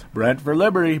are. Brent for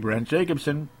Liberty, Brent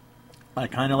Jacobson. I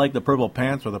kind of like the purple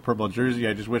pants with a purple jersey.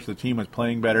 I just wish the team was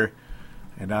playing better.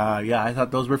 And, yeah, I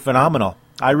thought those were phenomenal.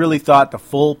 I really thought the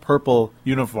full purple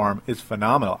uniform is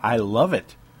phenomenal. I love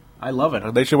it. I love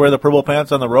it. They should wear the purple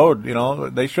pants on the road.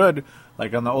 They should,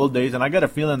 like on the old days. And I got a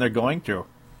feeling they're going to.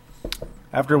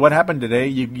 After what happened today,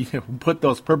 you put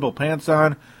those purple pants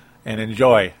on and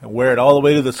enjoy, and wear it all the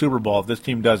way to the Super Bowl if this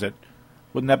team does it.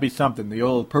 Wouldn't that be something? The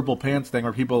old purple pants thing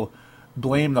where people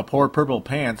blame the poor purple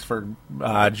pants for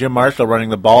Jim Marshall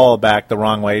running the ball back the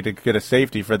wrong way to get a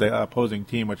safety for the opposing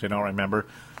team, which I don't remember.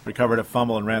 Recovered a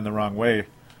fumble and ran the wrong way.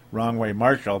 Wrong way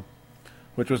Marshall,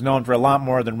 which was known for a lot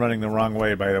more than running the wrong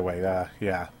way, by the way.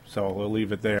 Yeah, so we'll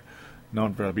leave it there.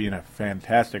 Known for being a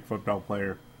fantastic football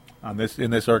player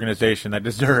in this organization that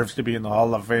deserves to be in the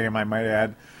Hall of Fame, I might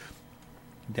add.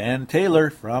 Dan Taylor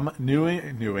from New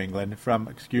England, from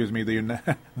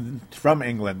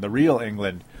England, the real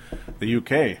England, the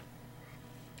UK.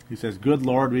 He says, good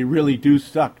Lord, we really do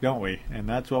suck, don't we? And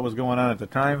that's what was going on at the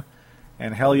time.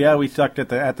 And hell yeah, we sucked at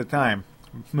the time.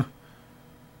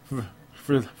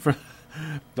 for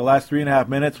the last 3.5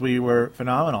 minutes, we were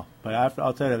phenomenal. But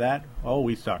outside of that,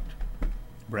 we sucked.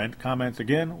 Brent comments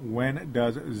again, when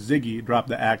does Ziggy drop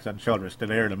the axe on Childress?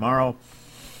 Today or tomorrow?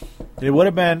 It would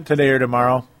have been today or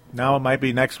tomorrow. Now it might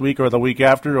be next week or the week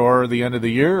after or the end of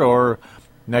the year or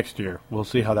next year. We'll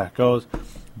see how that goes.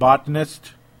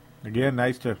 Botanist, again,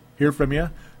 nice to hear from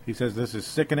you. He says this is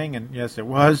sickening, and yes, it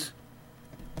was.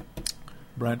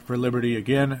 Brent for Liberty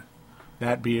again,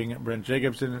 that being Brent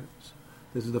Jacobson.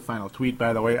 This is the final tweet,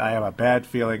 by the way. I have a bad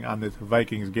feeling on this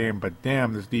Vikings game, but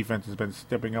damn, this defense has been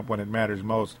stepping up when it matters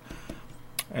most.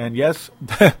 And yes,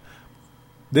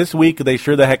 this week, they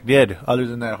sure the heck did, other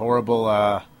than that horrible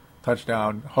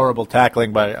touchdown, horrible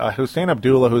tackling by Hussein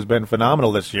Abdullah, who's been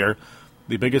phenomenal this year.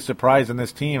 The biggest surprise in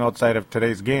this team outside of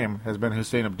today's game has been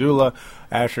Hussein Abdullah.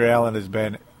 Asher Allen has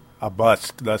been a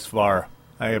bust thus far.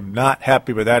 I am not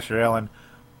happy with Asher Allen.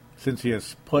 since he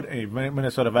has put a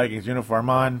Minnesota Vikings uniform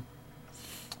on.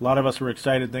 A lot of us were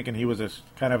excited thinking he was a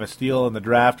kind of a steal in the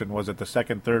draft and was it the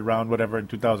second, third round, whatever, in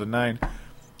 2009.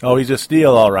 Oh, he's a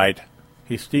steal, all right.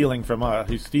 He's stealing from us.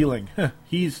 He's stealing.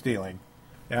 He's stealing.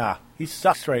 Yeah, he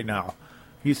sucks right now.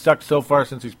 He's sucked so far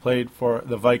since he's played for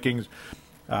the Vikings.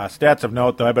 Stats of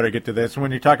note, though, I better get to this.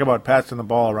 When you talk about passing the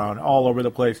ball around all over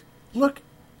the place, look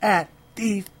at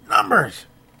these numbers.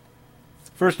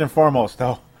 First and foremost,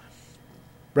 though,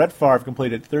 Brett Favre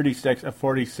completed 36 of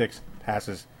 46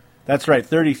 passes. That's right,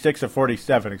 36 of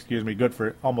 47, good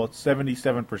for almost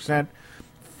 77%,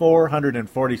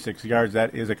 446 yards.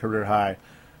 That is a career high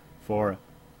for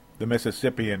the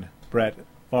Mississippian Brett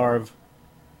Favre.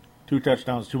 2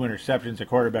 touchdowns, 2 interceptions, a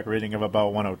quarterback rating of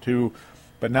about 102.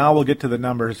 But now we'll get to the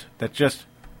numbers that just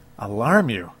alarm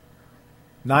you.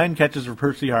 9 catches for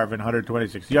Percy Harvin,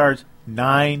 126 yards.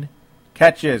 9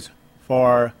 catches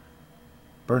for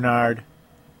Bernard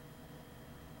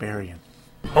Berrien.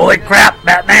 Holy crap,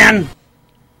 Batman!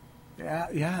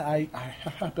 Yeah,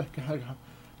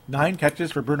 9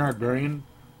 catches for Bernard Berrien.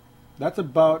 That's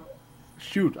about,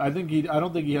 I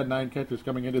don't think he had 9 catches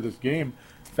coming into this game.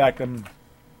 In fact,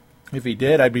 if he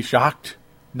did, I'd be shocked.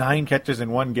 9 catches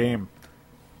in one game.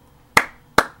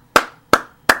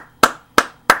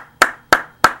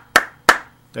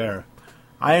 There.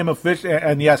 I am official,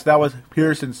 and yes, that was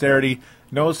pure sincerity.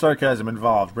 No sarcasm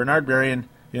involved. Bernard Berrien,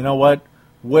 you know what?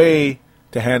 Way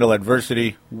to handle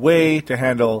adversity. Way to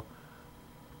handle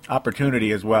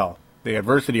opportunity as well. The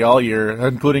adversity all year,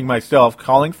 including myself,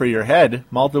 calling for your head.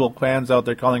 Multiple fans out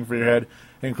there calling for your head,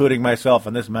 including myself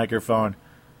on this microphone.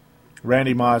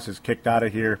 Randy Moss is kicked out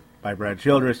of here by Brad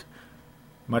Childress,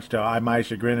 much to my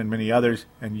chagrin and many others.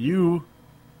 And you,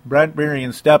 Brent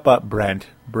Berrien, step up, Bernard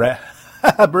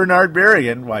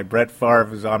Berrien. Why, Brett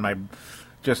Favre is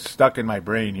just stuck in my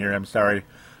brain here. I'm sorry.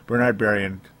 Bernard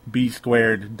Berrien, B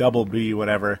squared, double B,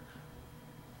 whatever,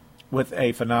 with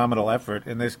a phenomenal effort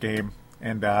in this game.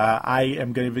 And I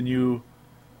am giving you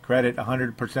credit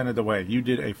 100% of the way. You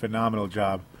did a phenomenal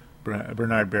job,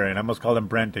 Bernard Berrien. I almost called him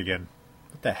Brent again.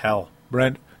 What the hell?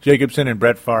 Brent Jacobson and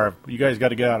Brett Favre. You guys got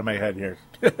to get out of my head here.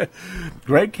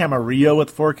 Greg Camarillo with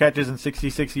 4 catches and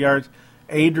 66 yards.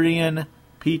 Adrian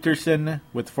Peterson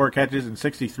with 4 catches and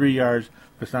 63 yards.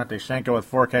 Visante Shenko with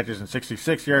 4 catches and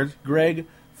 66 yards. Greg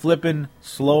flippin'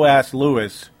 slow-ass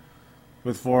Lewis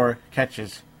with 4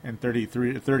 catches and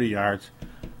 30 yards.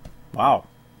 Wow.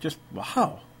 Just,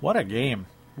 wow. What a game.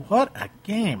 What a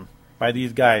game by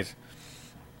these guys.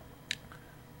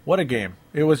 What a game.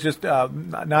 It was just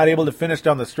not able to finish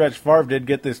down the stretch. Favre did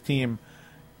get this team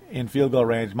in field goal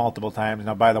range multiple times.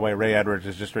 Now, by the way, Ray Edwards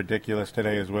is just ridiculous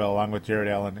today as well, along with Jared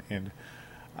Allen. And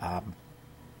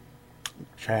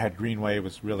Chad Greenway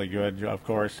was really good, of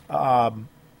course.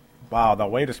 Wow, the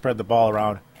way to spread the ball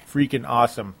around. Freaking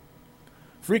awesome.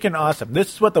 Freaking awesome.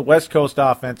 This is what the West Coast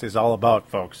offense is all about,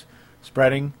 folks.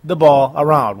 Spreading the ball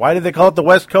around. Why do they call it the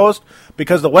West Coast?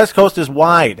 Because the West Coast is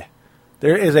wide.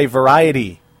 There is a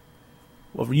variety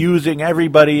of using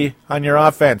everybody on your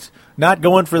offense. Not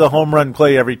going for the home run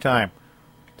play every time.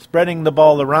 Spreading the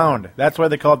ball around. That's why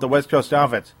they call it the West Coast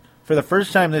offense. For the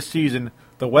first time this season,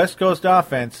 the West Coast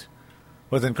offense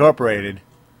was incorporated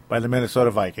by the Minnesota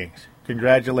Vikings.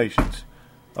 Congratulations.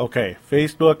 Okay,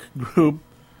 Facebook group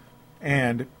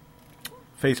and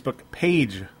Facebook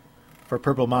page for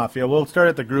Purple Mafia. We'll start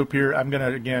at the group here. I'm going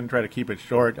to, again, try to keep it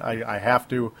short. I have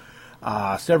to.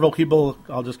 Several people,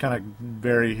 I'll just kind of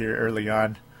vary here early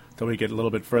on until we get a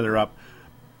little bit further up,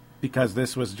 because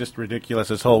this was just ridiculous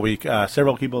this whole week.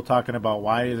 Several people talking about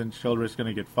why isn't Childress going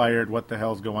to get fired? What the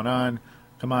hell's going on?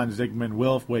 Come on, Zygmunt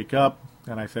Wilf, wake up.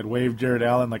 And I said, wave Jared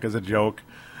Allen like as a joke.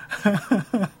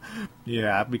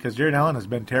 Yeah, because Jared Allen has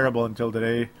been terrible until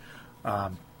today.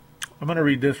 I'm going to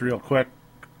read this real quick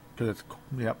because it's,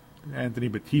 Anthony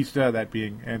Batista, that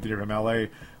being Anthony from L.A.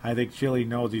 I think Chili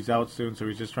knows he's out soon, so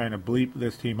he's just trying to bleep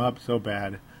this team up so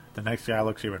bad. The next guy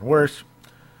looks even worse.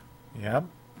 Yep.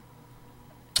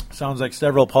 Sounds like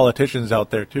several politicians out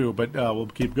there, too, but we'll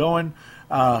keep going.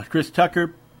 Chris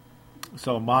Tucker.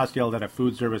 So Moss yelled at a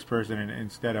food service person, and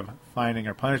instead of fining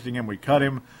or punishing him, we cut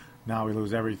him. Now we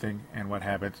lose everything, and what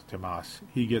happens to Moss?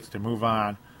 He gets to move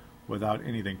on without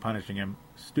anything punishing him.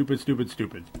 Stupid, stupid,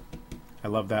 stupid. I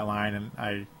love that line, and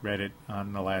I read it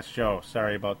on the last show.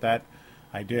 Sorry about that.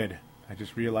 I did. I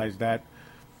just realized that.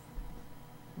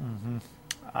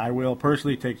 I will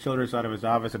personally take Childress out of his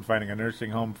office and finding a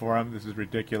nursing home for him. This is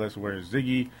ridiculous. Where's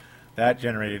Ziggy? That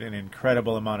generated an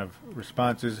incredible amount of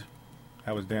responses.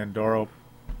 That was Dan Doro.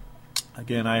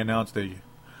 Again, I announced the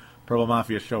Purple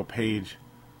Mafia show page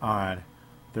on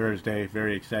Thursday.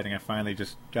 Very exciting. I finally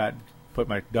just got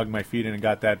dug my feet in and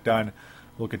got that done.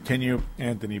 We'll continue.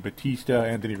 Anthony Batista,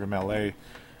 Anthony from LA,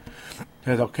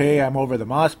 says, okay, I'm over the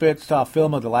moss pit. Saw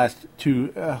film of the last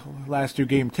two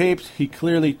game tapes. He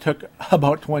clearly took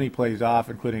about 20 plays off,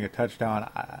 including a touchdown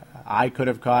I could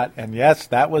have caught. And yes,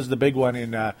 that was the big one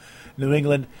in New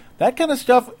England. That kind of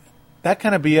stuff, that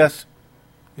kind of BS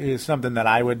is something that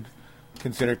I would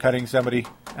consider cutting somebody.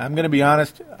 I'm going to be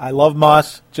honest. I love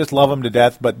Moss, just love him to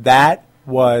death. But that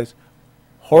was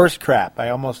horse crap.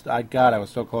 I was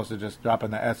so close to just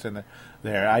dropping the S in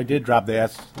there. I did drop the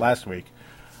S last week.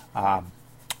 But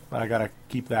I got to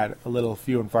keep that a little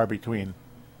few and far between.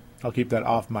 I'll keep that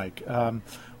off mic.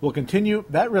 We'll continue.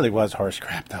 That really was horse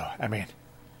crap, though. I mean,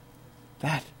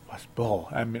 that was bull.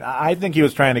 I mean, I think he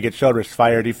was trying to get Childress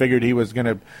fired. He figured he was going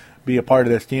to be a part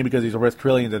of this team because he's worth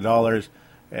trillions of dollars,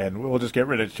 and we'll just get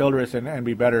rid of Childress and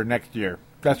be better next year.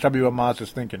 That's probably what Moss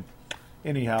is thinking.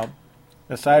 Anyhow,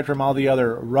 aside from all the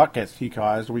other ruckus he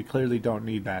caused, we clearly don't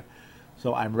need that.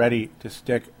 So I'm ready to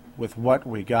stick with what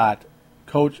we got.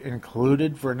 Coach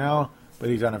included for now, but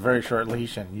he's on a very short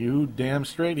leash, and you damn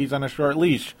straight he's on a short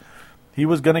leash. He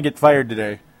was going to get fired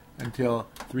today until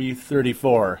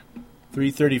 3:34.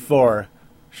 3:34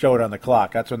 showed on the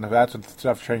clock. That's when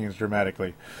stuff changed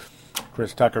dramatically.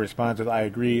 Chris Tucker responds with, I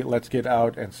agree. Let's get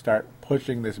out and start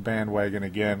pushing this bandwagon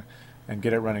again and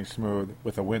get it running smooth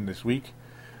with a win this week.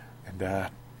 And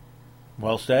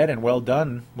well said and well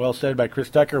done. Well said by Chris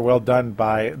Tucker. Well done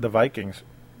by the Vikings.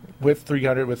 With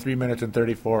 3 minutes and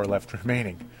 34 left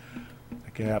remaining.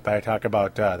 Again, I talk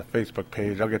about the Facebook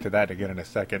page. I'll get to that again in a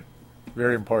second.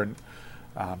 Very important.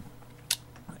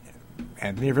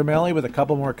 Anthony from LA with a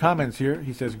couple more comments here.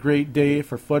 He says, great day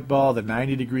for football. The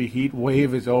 90-degree heat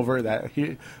wave is over.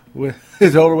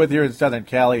 Is over with here in Southern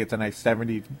Cali. It's a nice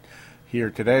 70 here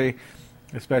today,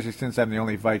 especially since I'm the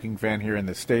only Viking fan here in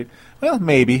the state. Well,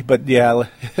 maybe, but yeah.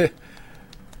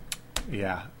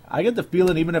 Yeah. I get the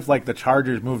feeling even if the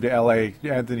Chargers move to L.A.,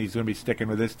 Anthony's going to be sticking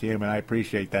with this team, and I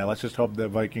appreciate that. Let's just hope the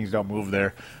Vikings don't move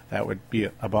there. That would be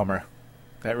a bummer.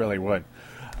 That really would.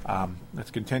 Let's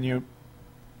continue.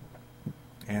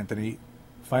 Anthony,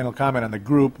 final comment on the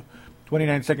group.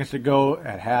 29 seconds to go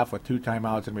at half with 2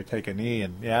 timeouts, and we take a knee.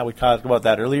 And, yeah, we talked about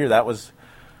that earlier. That was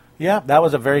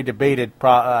a very debated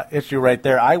issue right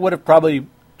there. I would have probably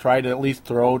tried to at least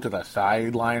throw to the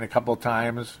sideline a couple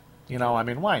times.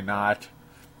 Why not?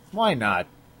 Why not?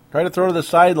 Try to throw to the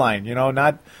sideline,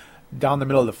 not down the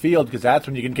middle of the field, because that's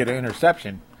when you can get an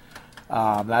interception.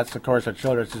 That's, of course, what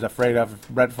Childress is afraid of.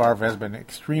 Brett Favre has been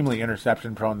extremely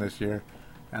interception-prone this year,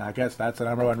 and I guess that's the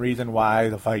number one reason why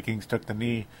the Vikings took the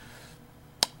knee.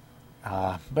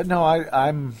 But no,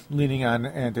 I'm leaning on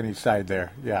Anthony's side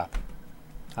there. Yeah,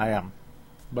 I am.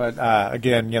 But,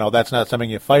 again, that's not something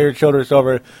you fired Childress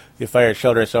over. You fired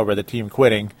Childress over the team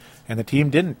quitting, and the team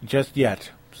didn't just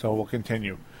yet. So we'll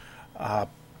continue.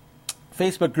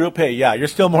 Facebook group, hey, yeah, you're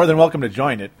still more than welcome to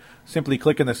join it. Simply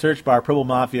click in the search bar, Purple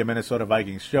Mafia Minnesota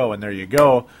Vikings Show, and there you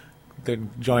go.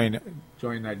 Then join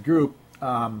that group.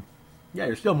 Yeah,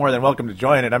 you're still more than welcome to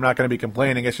join it. I'm not going to be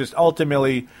complaining. It's just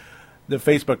ultimately the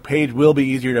Facebook page will be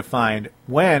easier to find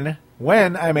when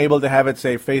I'm able to have it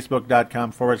say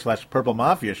facebook.com/Purple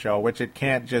Mafia Show, which it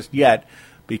can't just yet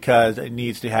because it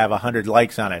needs to have 100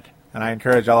 likes on it. And I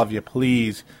encourage all of you,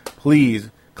 please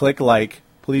click like.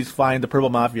 Please find the Purple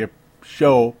Mafia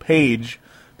Show page.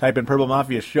 Type in Purple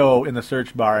Mafia Show in the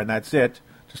search bar, and that's it.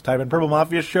 Just type in Purple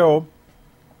Mafia Show.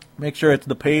 Make sure it's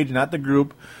the page, not the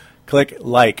group. Click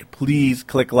like. Please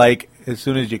click like as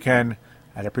soon as you can.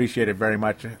 I'd appreciate it very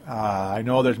much. I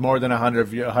know there's more than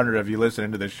 100 of you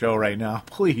listening to this show right now.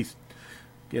 Please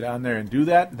get on there and do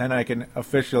that. Then I can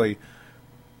officially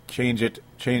change the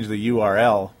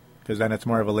URL. Because then it's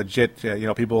more of a legit,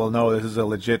 people will know this is a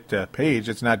legit page.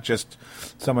 It's not just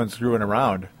someone screwing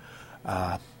around.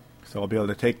 So I'll be able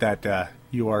to take that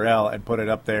URL and put it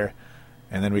up there,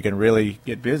 and then we can really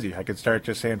get busy. I could start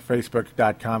just saying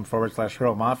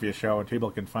facebook.com/Purple Mafia Show, and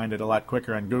people can find it a lot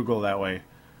quicker on Google that way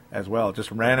as well. Just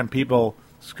random people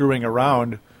screwing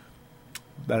around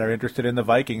that are interested in the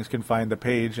Vikings can find the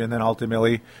page, and then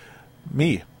ultimately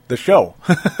me, the show.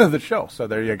 The show. So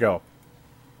there you go.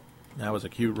 That was a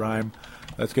cute rhyme.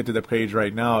 Let's get to the page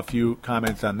right now. A few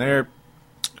comments on there.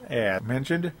 As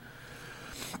mentioned.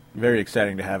 Very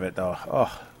exciting to have it, though.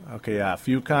 Oh, okay, yeah, a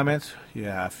few comments.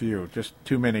 Yeah, a few. Just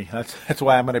too many. That's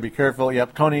why I'm going to be careful.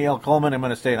 Yep, Tony L. Coleman, I'm going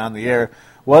to stay on the air,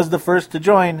 was the first to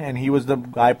join, and he was the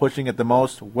guy pushing it the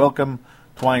most. Welcome,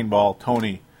 Twineball,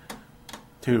 Tony.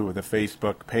 to the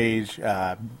Facebook page.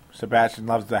 Sebastian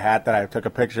loves the hat that I took a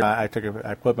picture. I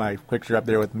put my picture up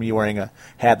there with me wearing a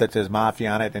hat that says Mafia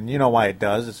on it, and you know why it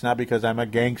does. It's not because I'm a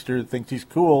gangster that thinks he's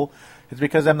cool. It's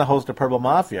because I'm the host of Purple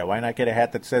Mafia. Why not get a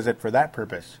hat that says it for that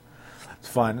purpose? It's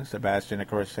fun. Sebastian, of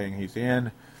course, saying he's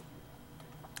in.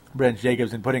 Brent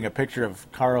Jacobson putting a picture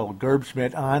of Carl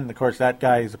Gerbschmidt on. Of course, that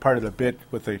guy is a part of the bit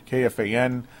with the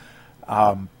KFAN.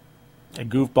 A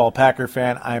goofball Packer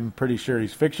fan. I'm pretty sure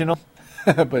he's fictional,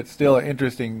 but still an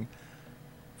interesting,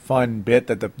 fun bit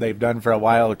that they've done for a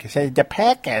while. Say the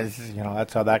Packers.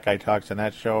 That's how that guy talks on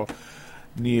that show.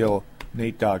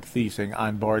 Nate Dogg Thiesing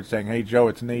on board saying, "Hey, Joe,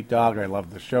 it's Nate Dogg. I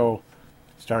love the show.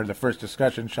 Started the first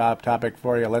discussion shop topic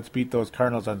for you. Let's beat those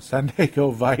Cardinals on Sunday.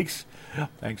 Go Vikes."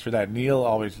 Thanks for that, Neil.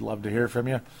 Always love to hear from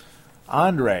you.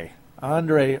 Andre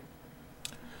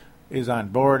is on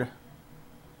board.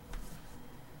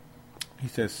 He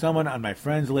says, someone on my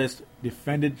friends list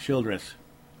defended Childress.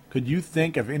 Could you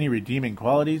think of any redeeming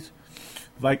qualities?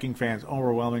 Viking fans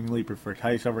overwhelmingly prefer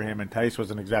Tice over him, and Tice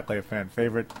wasn't exactly a fan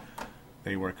favorite.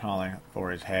 They were calling for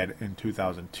his head in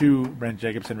 2002. Brent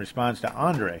Jacobson responds to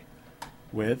Andre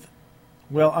with,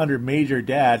 well, under Major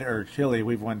Dad, or Chili,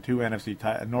 we've won 2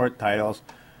 NFC North titles,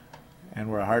 and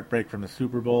we're a heartbreak from the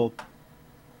Super Bowl.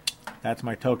 That's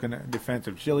my token defense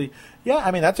of Chili. Yeah,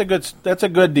 I mean, that's a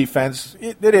good defense.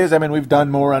 It is. I mean, we've done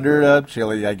more under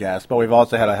Chili, I guess, but we've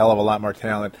also had a hell of a lot more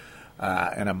talent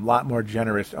and a lot more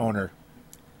generous owner.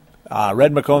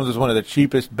 Red McCombs is one of the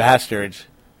cheapest bastards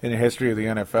in the history of the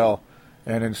NFL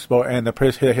and in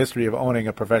the history of owning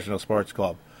a professional sports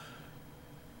club.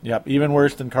 Yep, even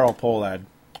worse than Carl Pohlad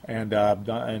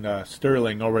and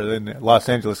Sterling over in Los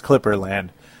Angeles Clipper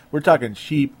land. We're talking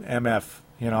cheap MF,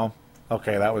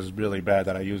 Okay, that was really bad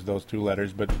that I used those 2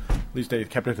 letters, but at least they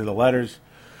kept it to the letters.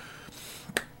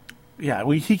 Yeah,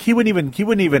 he wouldn't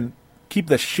even keep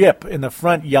the ship in the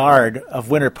front yard of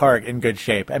Winter Park in good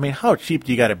shape. I mean, how cheap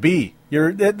do you got to be?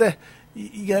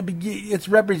 It's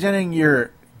representing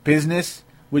your business.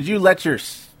 Would you let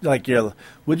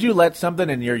would you let something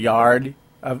in your yard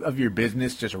of your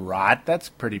business just rot? That's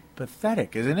pretty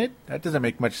pathetic, isn't it? That doesn't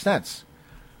make much sense.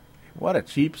 What a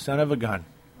cheap son of a gun.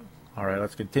 All right,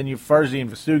 let's continue. Farzine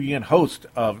Vasugian, host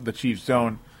of the Chiefs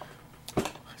Zone,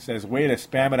 says, way to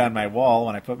spam it on my wall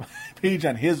when I put my page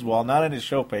on his wall, not on his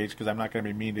show page, because I'm not going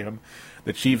to be mean to him.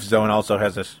 The Chiefs Zone also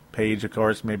has a page, of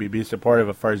course. Maybe be supportive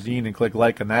of Farzine and click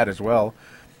like on that as well.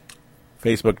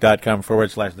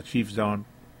 Facebook.com/the Chiefs Zone.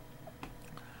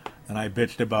 And I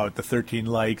bitched about the 13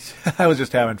 likes. I was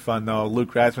just having fun, though.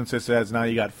 Luke Rasmussen says, now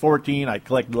you got 14. I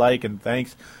clicked like, and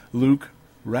thanks, Luke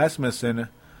Rasmussen,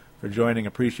 for joining.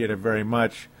 Appreciate it very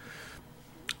much.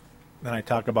 Then I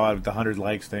talk about the 100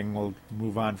 likes thing. We'll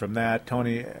move on from that.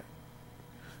 Tony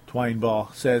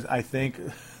Twineball says, I think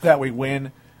that we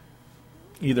win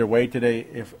either way today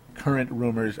if current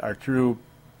rumors are true.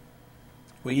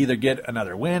 We either get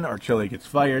another win or Chili gets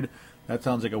fired. That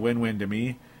sounds like a win-win to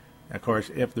me. Of course,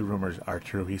 if the rumors are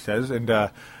true, he says. And,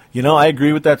 I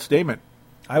agree with that statement.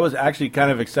 I was actually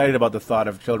kind of excited about the thought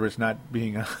of Childress not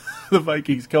being the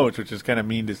Vikings coach, which is kind of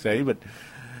mean to say, but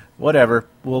whatever.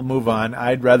 We'll move on.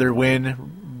 I'd rather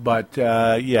win, but,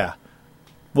 yeah,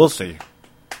 we'll see.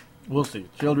 We'll see.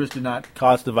 Childress did not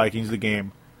cost the Vikings the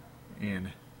game.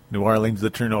 In New Orleans, the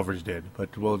turnovers did.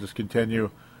 But we'll just continue.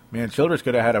 Man, Childress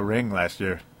could have had a ring last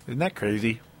year. Isn't that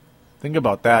crazy? Think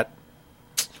about that.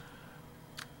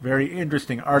 Very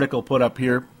interesting article put up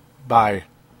here by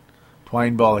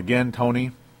Twineball again,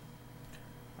 Tony.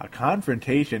 A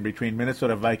confrontation between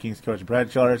Minnesota Vikings coach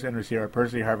Brad Childress and receiver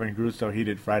Percy Harvin grew so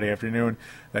heated Friday afternoon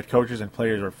that coaches and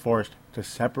players were forced to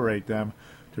separate them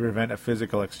to prevent a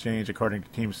physical exchange, according to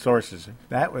team sources.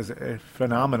 That was a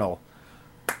phenomenal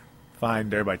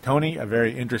find there by Tony. A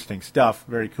very interesting stuff.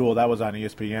 Very cool. That was on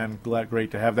ESPN.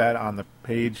 Great to have that on the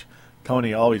page.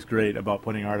 Tony, always great about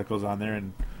putting articles on there,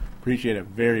 and appreciate it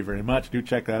very, very much. Do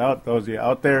check that out, those of you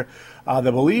out there.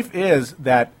 The belief is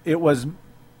that it was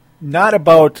not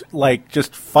about,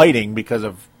 just fighting because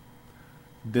of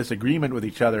disagreement with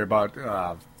each other about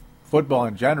football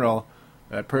in general.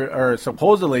 Or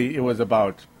supposedly it was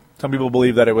about, some people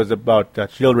believe that it was about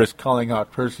Childress calling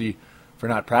out Percy for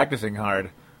not practicing hard.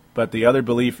 But the other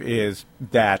belief is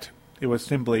that it was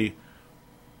simply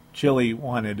Chili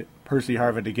wanted Percy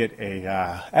Harvin to get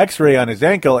a x-ray on his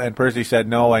ankle, and Percy said,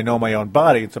 no, I know my own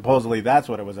body, and supposedly that's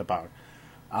what it was about.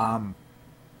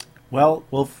 Well,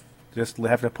 we'll just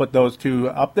have to put those two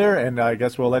up there, and I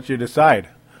guess we'll let you decide.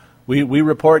 We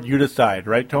report, you decide,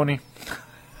 right, Tony?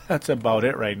 That's about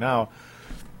it right now.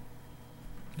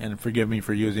 And forgive me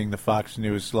for using the Fox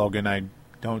News slogan. I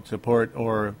don't support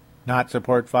or not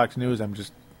support Fox News. I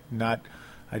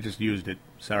just used it.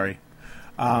 Sorry.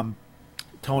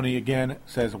 Tony again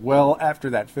says, well, after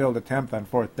that failed attempt on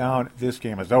 4th down, this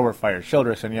game is over, fire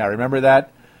Childress. And yeah, remember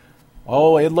that?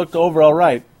 Oh, it looked over all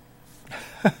right.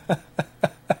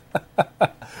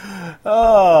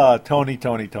 Oh, Tony.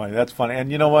 That's funny.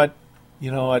 And you know what?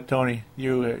 Tony?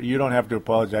 You don't have to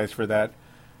apologize for that.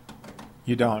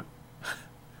 You don't.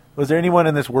 Was there anyone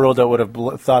in this world that would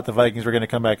have thought the Vikings were going to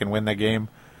come back and win that game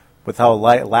with how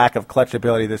lack of clutch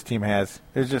ability this team has?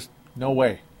 There's just no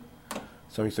way.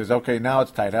 So he says, okay, now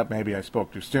it's tied up. Maybe I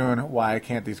spoke too soon. Why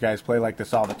can't these guys play like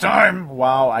this all the time?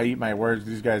 Wow, I eat my words.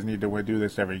 These guys need to do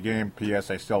this every game.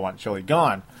 P.S. I still want Chili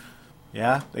gone.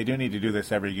 Yeah, they do need to do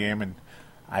this every game, and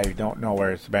I don't know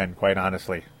where it's been, quite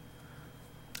honestly.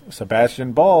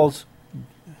 Sebastian Balls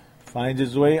finds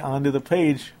his way onto the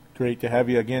page. Great to have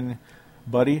you again,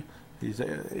 buddy.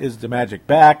 Is the magic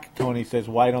back? Tony says,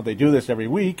 why don't they do this every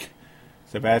week?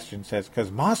 Sebastian says, because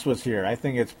Moss was here. I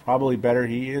think it's probably better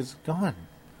he is gone.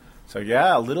 So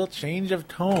yeah, a little change of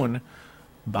tone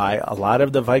by a lot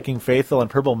of the Viking faithful and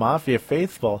Purple Mafia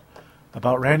faithful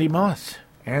about Randy Moss.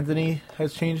 Anthony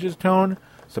has changed his tone.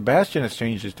 Sebastian has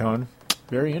changed his tone.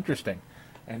 Very interesting.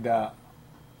 And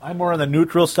I'm more on the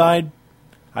neutral side.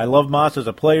 I love Moss as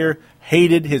a player,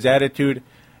 hated his attitude,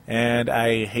 and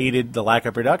I hated the lack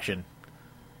of production.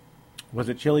 Was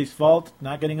it Chili's fault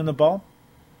not getting him the ball?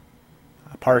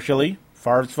 Partially.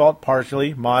 Favre's fault?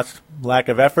 Partially. Moss' lack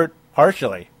of effort?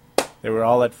 Partially. They were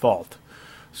all at fault.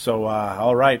 So,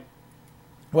 all right.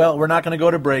 Well, we're not going to go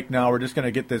to break now. We're just going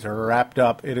to get this wrapped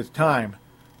up. It is time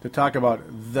to talk about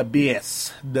the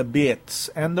bits,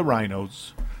 and the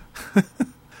rhinos.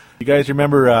 You guys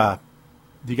remember?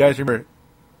 Do you guys remember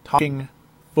talking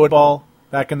football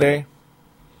back in the day?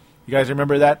 You guys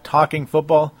remember that? Talking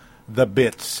football? The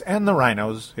Bits and the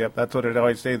Rhinos. Yep, that's what it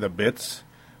always say, the Bits,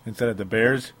 instead of the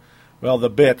Bears. Well, the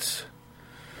Bits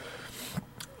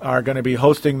are going to be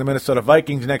hosting the Minnesota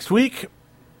Vikings next week.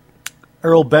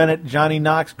 Earl Bennett, Johnny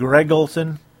Knox, Greg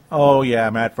Olson. Oh, yeah,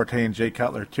 Matt Forte and Jay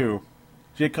Cutler, too.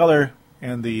 Jay Cutler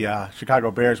and the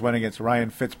Chicago Bears went against Ryan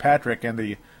Fitzpatrick and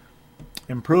the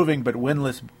improving but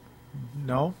winless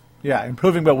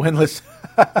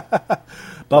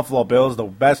Buffalo Bills, the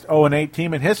best 0-8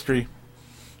 team in history.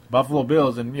 Buffalo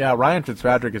Bills, and yeah, Ryan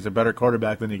Fitzpatrick is a better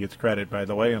quarterback than he gets credit, by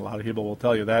the way, and a lot of people will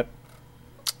tell you that.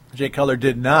 Jay Cutler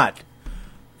did not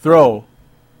throw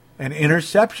an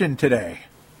interception today.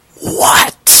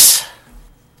 What?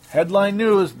 Headline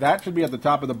news, that should be at the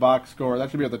top of the box score.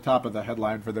 That should be at the top of the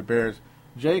headline for the Bears.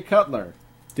 Jay Cutler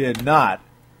did not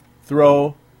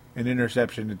throw an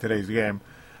interception in today's game.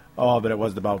 Oh, but it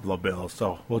was the Buffalo Bills,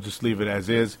 so we'll just leave it as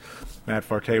is. Matt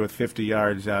Forte with 50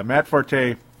 yards. Matt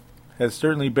Forte has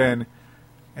certainly been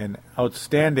an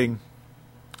outstanding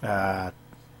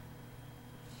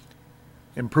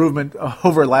improvement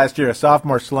over last year. A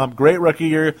sophomore slump, great rookie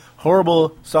year,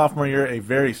 horrible sophomore year, a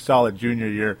very solid junior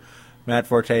year, Matt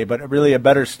Forte. But really a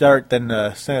better start than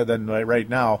right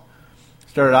now.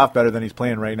 Started off better than he's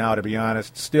playing right now, to be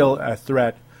honest. Still a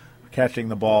threat catching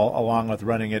the ball along with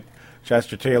running it.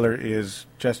 Chester Taylor is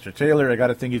Chester Taylor. I got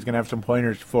to think he's going to have some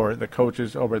pointers for the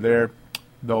coaches over there,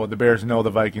 though the Bears know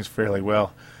the Vikings fairly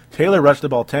well. Taylor rushed the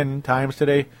ball 10 times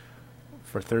today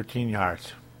for 13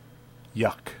 yards.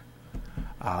 Yuck.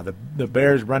 The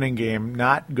Bears' running game,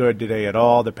 not good today at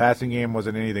all. The passing game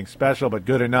wasn't anything special, but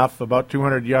good enough. About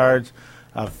 200 yards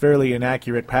of fairly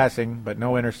inaccurate passing, but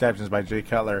no interceptions by Jay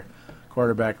Cutler.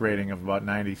 Quarterback rating of about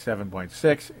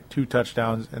 97.6. 2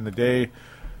 touchdowns in the day.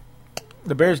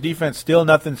 The Bears' defense, still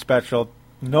nothing special.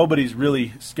 Nobody's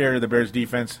really scared of the Bears'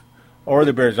 defense or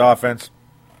the Bears' offense.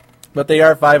 But they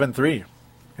are 5-3.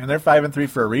 And they're 5-3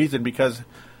 for a reason because,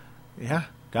 yeah,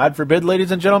 God forbid, ladies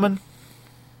and gentlemen,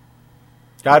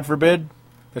 God forbid,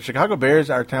 the Chicago Bears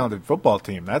are a talented football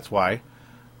team. That's why.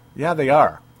 Yeah, they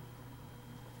are.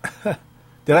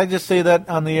 Did I just say that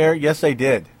on the air? Yes, I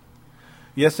did.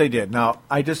 Yes, I did. Now,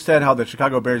 I just said how the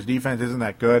Chicago Bears defense isn't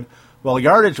that good. Well,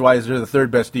 yardage-wise, they're the third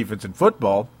best defense in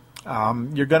football.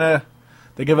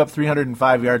 They give up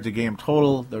 305 yards a game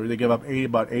total. They give up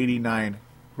about 89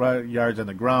 yards on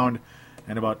the ground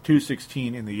and about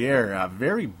 216 in the air. A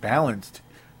very balanced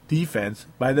defense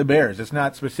by the Bears. It's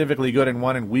not specifically good in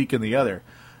one and weak in the other.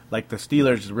 Like the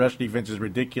Steelers' rush defense is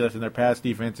ridiculous and their pass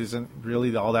defense isn't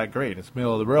really all that great. It's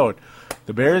middle of the road.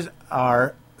 The Bears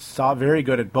are very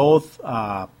good at both.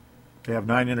 They have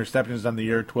 9 interceptions on the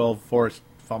year, 12 forced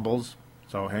fumbles.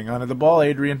 So hang on to the ball,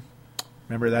 Adrian.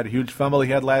 Remember that huge fumble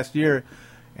he had last year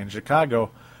in Chicago.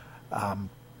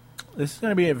 This is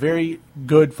going to be a very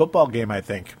good football game, I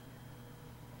think.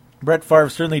 Brett Favre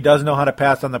certainly does know how to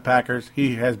pass on the Packers.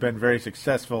 He has been very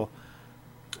successful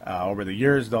Over the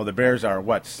years, though, the Bears are,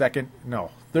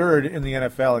 third in the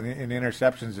NFL in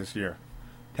interceptions this year.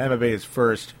 Tampa Bay is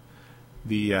first.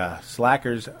 The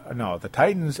the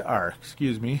Titans are,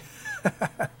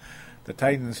 the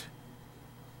Titans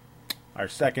are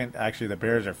second. Actually, the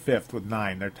Bears are fifth with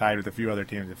 9. They're tied with a few other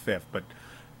teams at fifth. But,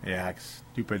 yeah,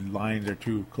 stupid lines are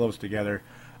too close together.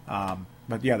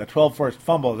 But, yeah, the 12 forced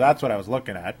fumbles, that's what I was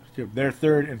looking at. They're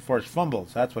third in forced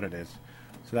fumbles. That's what it is.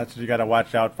 So that's what you got to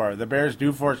watch out for. The Bears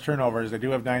do force turnovers. They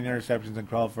do have 9 interceptions and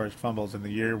 12 forced fumbles in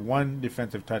the year. 1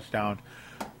 defensive touchdown.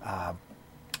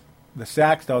 The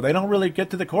sacks, though, they don't really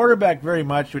get to the quarterback very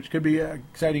much, which could be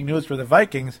exciting news for the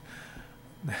Vikings.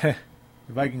 The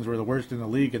Vikings were the worst in the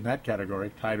league in that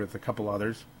category, tied with a couple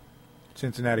others,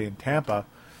 Cincinnati and Tampa.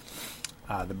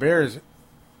 The Bears,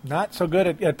 not so good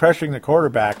at pressuring the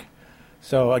quarterback.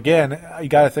 So, again, you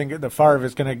got to think that Favre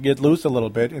is going to get loose a little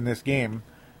bit in this game.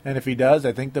 And if he does,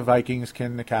 I think the Vikings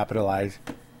can capitalize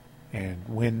and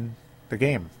win the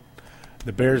game.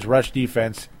 The Bears' rush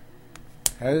defense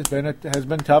has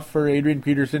been tough for Adrian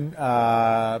Peterson.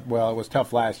 It was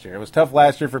tough last year. It was tough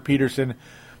last year for Peterson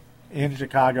in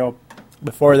Chicago.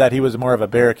 Before that, he was more of a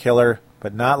Bear killer,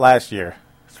 but not last year,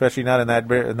 especially not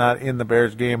in the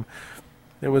Bears game.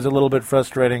 It was a little bit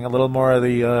frustrating. A little more of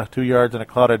the 2 yards and a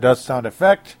cloud of dust sound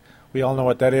effect. We all know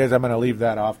what that is. I'm going to leave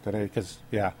that off today because,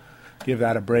 give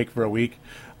that a break for a week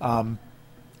because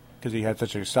he had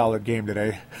such a solid game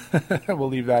today. We'll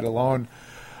leave that alone.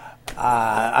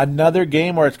 Another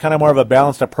game where it's kind of more of a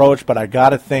balanced approach, but I got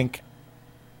to think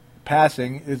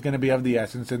passing is going to be of the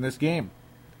essence in this game.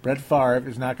 Brett Favre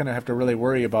is not going to have to really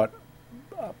worry about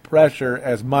pressure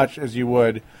as much as you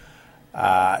would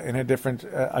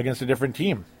against a different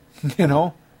team.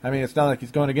 I mean, it's not like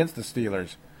he's going against the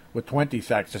Steelers with 20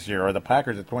 sacks this year, or the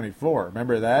Packers at 24.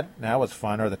 Remember that? That was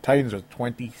fun. Or the Titans with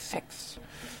 26.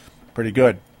 Pretty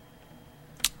good.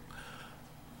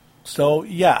 So,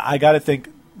 I got to think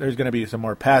there's going to be some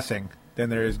more passing than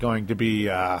there is going to be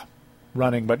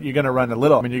running. But you're going to run a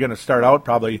little. I mean, you're going to start out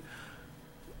probably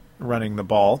running the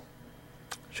ball.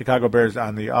 Chicago Bears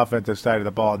on the offensive side of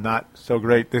the ball, not so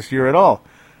great this year at all.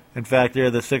 In fact, they're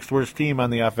the 6th worst team on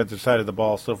the offensive side of the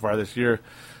ball so far this year.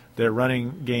 Their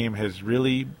running game has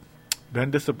really been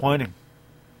disappointing.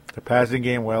 The passing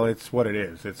game, it's what it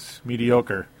is. It's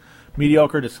mediocre.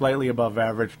 Mediocre to slightly above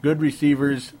average. Good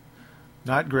receivers,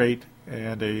 not great,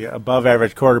 and a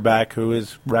above-average quarterback who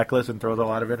is reckless and throws a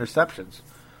lot of interceptions.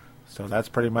 So that's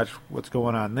pretty much what's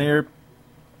going on there.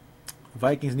 The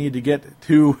Vikings need to get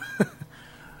to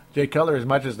Jay Cutler as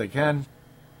much as they can.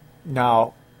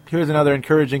 Now, here's another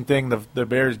encouraging thing. The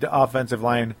Bears' offensive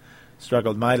line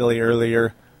struggled mightily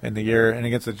earlier in the year, and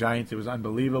against the Giants, it was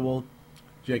unbelievable.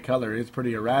 Jay Cutler is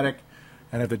pretty erratic,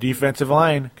 and if the defensive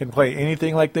line can play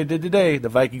anything like they did today, the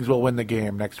Vikings will win the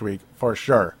game next week for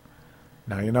sure.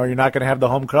 Now, you're not going to have the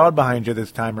home crowd behind you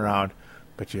this time around,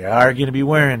 but you are going to be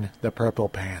wearing the purple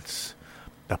pants.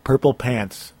 The purple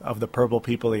pants of the Purple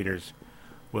People Eaters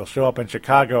will show up in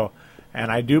Chicago,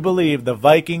 and I do believe the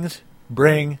Vikings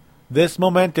bring this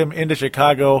momentum into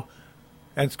Chicago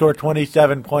and score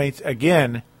 27 points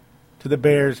again to the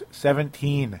Bears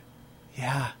 17.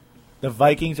 Yeah, the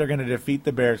Vikings are going to defeat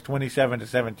the Bears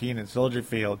 27-17 in Soldier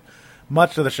Field,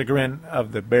 much to the chagrin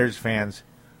of the Bears fans,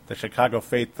 the Chicago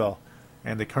faithful,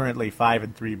 and the currently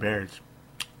 5-3 Bears.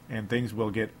 And things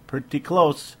will get pretty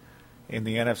close in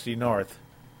the NFC North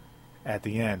at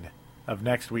the end of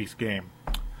next week's game.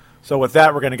 So with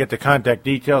that, we're going to get to contact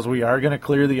details. We are going to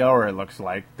clear the hour, it looks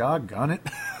like. Doggone it.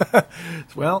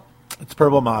 Well, it's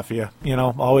Purple Mafia.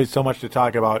 Always so much to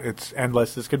talk about. It's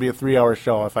endless. This could be a 3-hour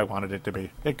show if I wanted it to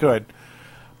be. It could.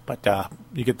 But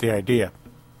you get the idea.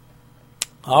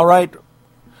 All right.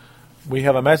 We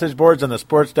have a message boards on the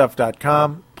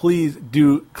sportstuff.com. Please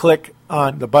do click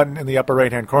on the button in the upper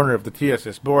right-hand corner of the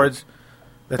TSS boards.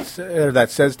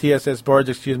 That says TSS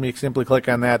boards, Simply click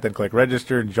on that, then click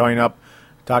register and join up.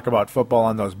 Talk about football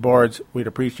on those boards. We'd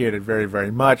appreciate it very, very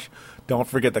much. Don't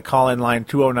forget the call-in line,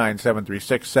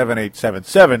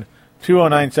 209-736-7877.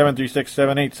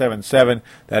 209-736-7877.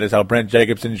 That is how Brent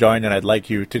Jacobson joined, and I'd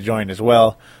like you to join as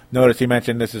well. Notice he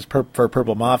mentioned this is for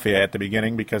Purple Mafia at the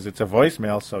beginning because it's a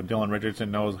voicemail, so Dylan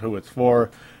Richardson knows who it's for,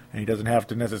 and he doesn't have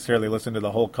to necessarily listen to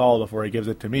the whole call before he gives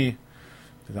it to me.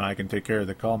 So then I can take care of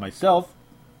the call myself.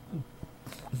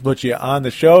 Put you on the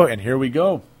show, and here we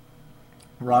go.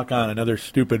 Rock on. Another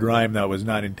stupid rhyme that was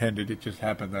not intended. It just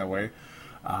happened that way.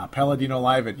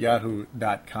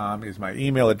 PaladinoLive@yahoo.com is my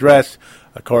email address.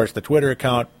 Of course, the Twitter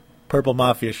account, Purple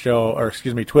Mafia Show,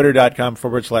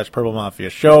 twitter.com/Purple Mafia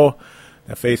Show.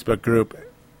 The Facebook group,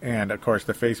 and, of course,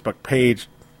 the Facebook page.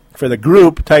 For the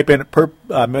group, type in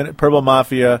Purple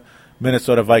Mafia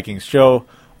Minnesota Vikings Show,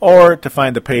 or to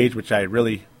find the page, which I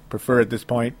really prefer at this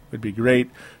point, would be great.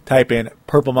 Type in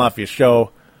Purple Mafia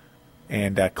Show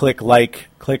and click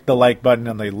the like button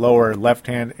on the lower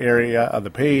left-hand area of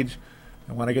the page.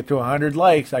 And when I get to 100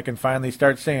 likes, I can finally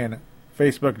start saying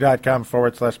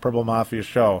Facebook.com/Purple Mafia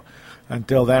Show.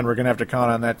 Until then, we're going to have to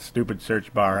count on that stupid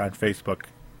search bar on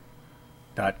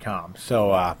Facebook.com.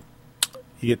 So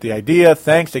you get the idea.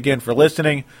 Thanks again for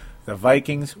listening. The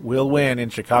Vikings will win in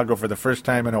Chicago for the first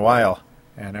time in a while.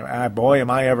 And boy, am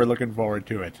I ever looking forward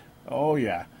to it. Oh,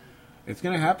 yeah. It's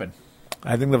going to happen.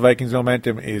 I think the Vikings'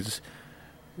 momentum is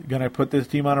going to put this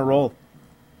team on a roll.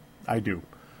 I do.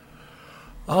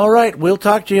 All right, we'll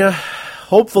talk to you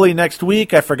hopefully next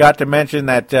week. I forgot to mention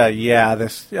that,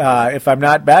 if I'm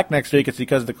not back next week, it's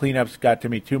because the cleanups got to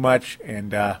me too much.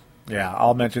 And,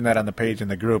 I'll mention that on the page in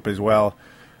the group as well.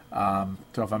 So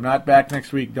if I'm not back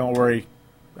next week, don't worry.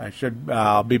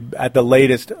 I'll be at the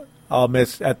latest. I'll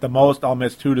miss 2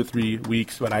 to 3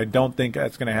 weeks, but I don't think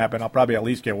that's going to happen. I'll probably at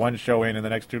least get one show in the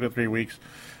next 2 to 3 weeks,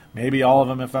 maybe all of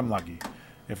them if I'm lucky.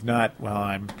 If not, well,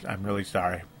 I'm really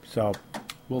sorry. So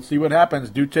we'll see what happens.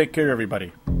 Do take care,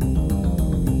 everybody.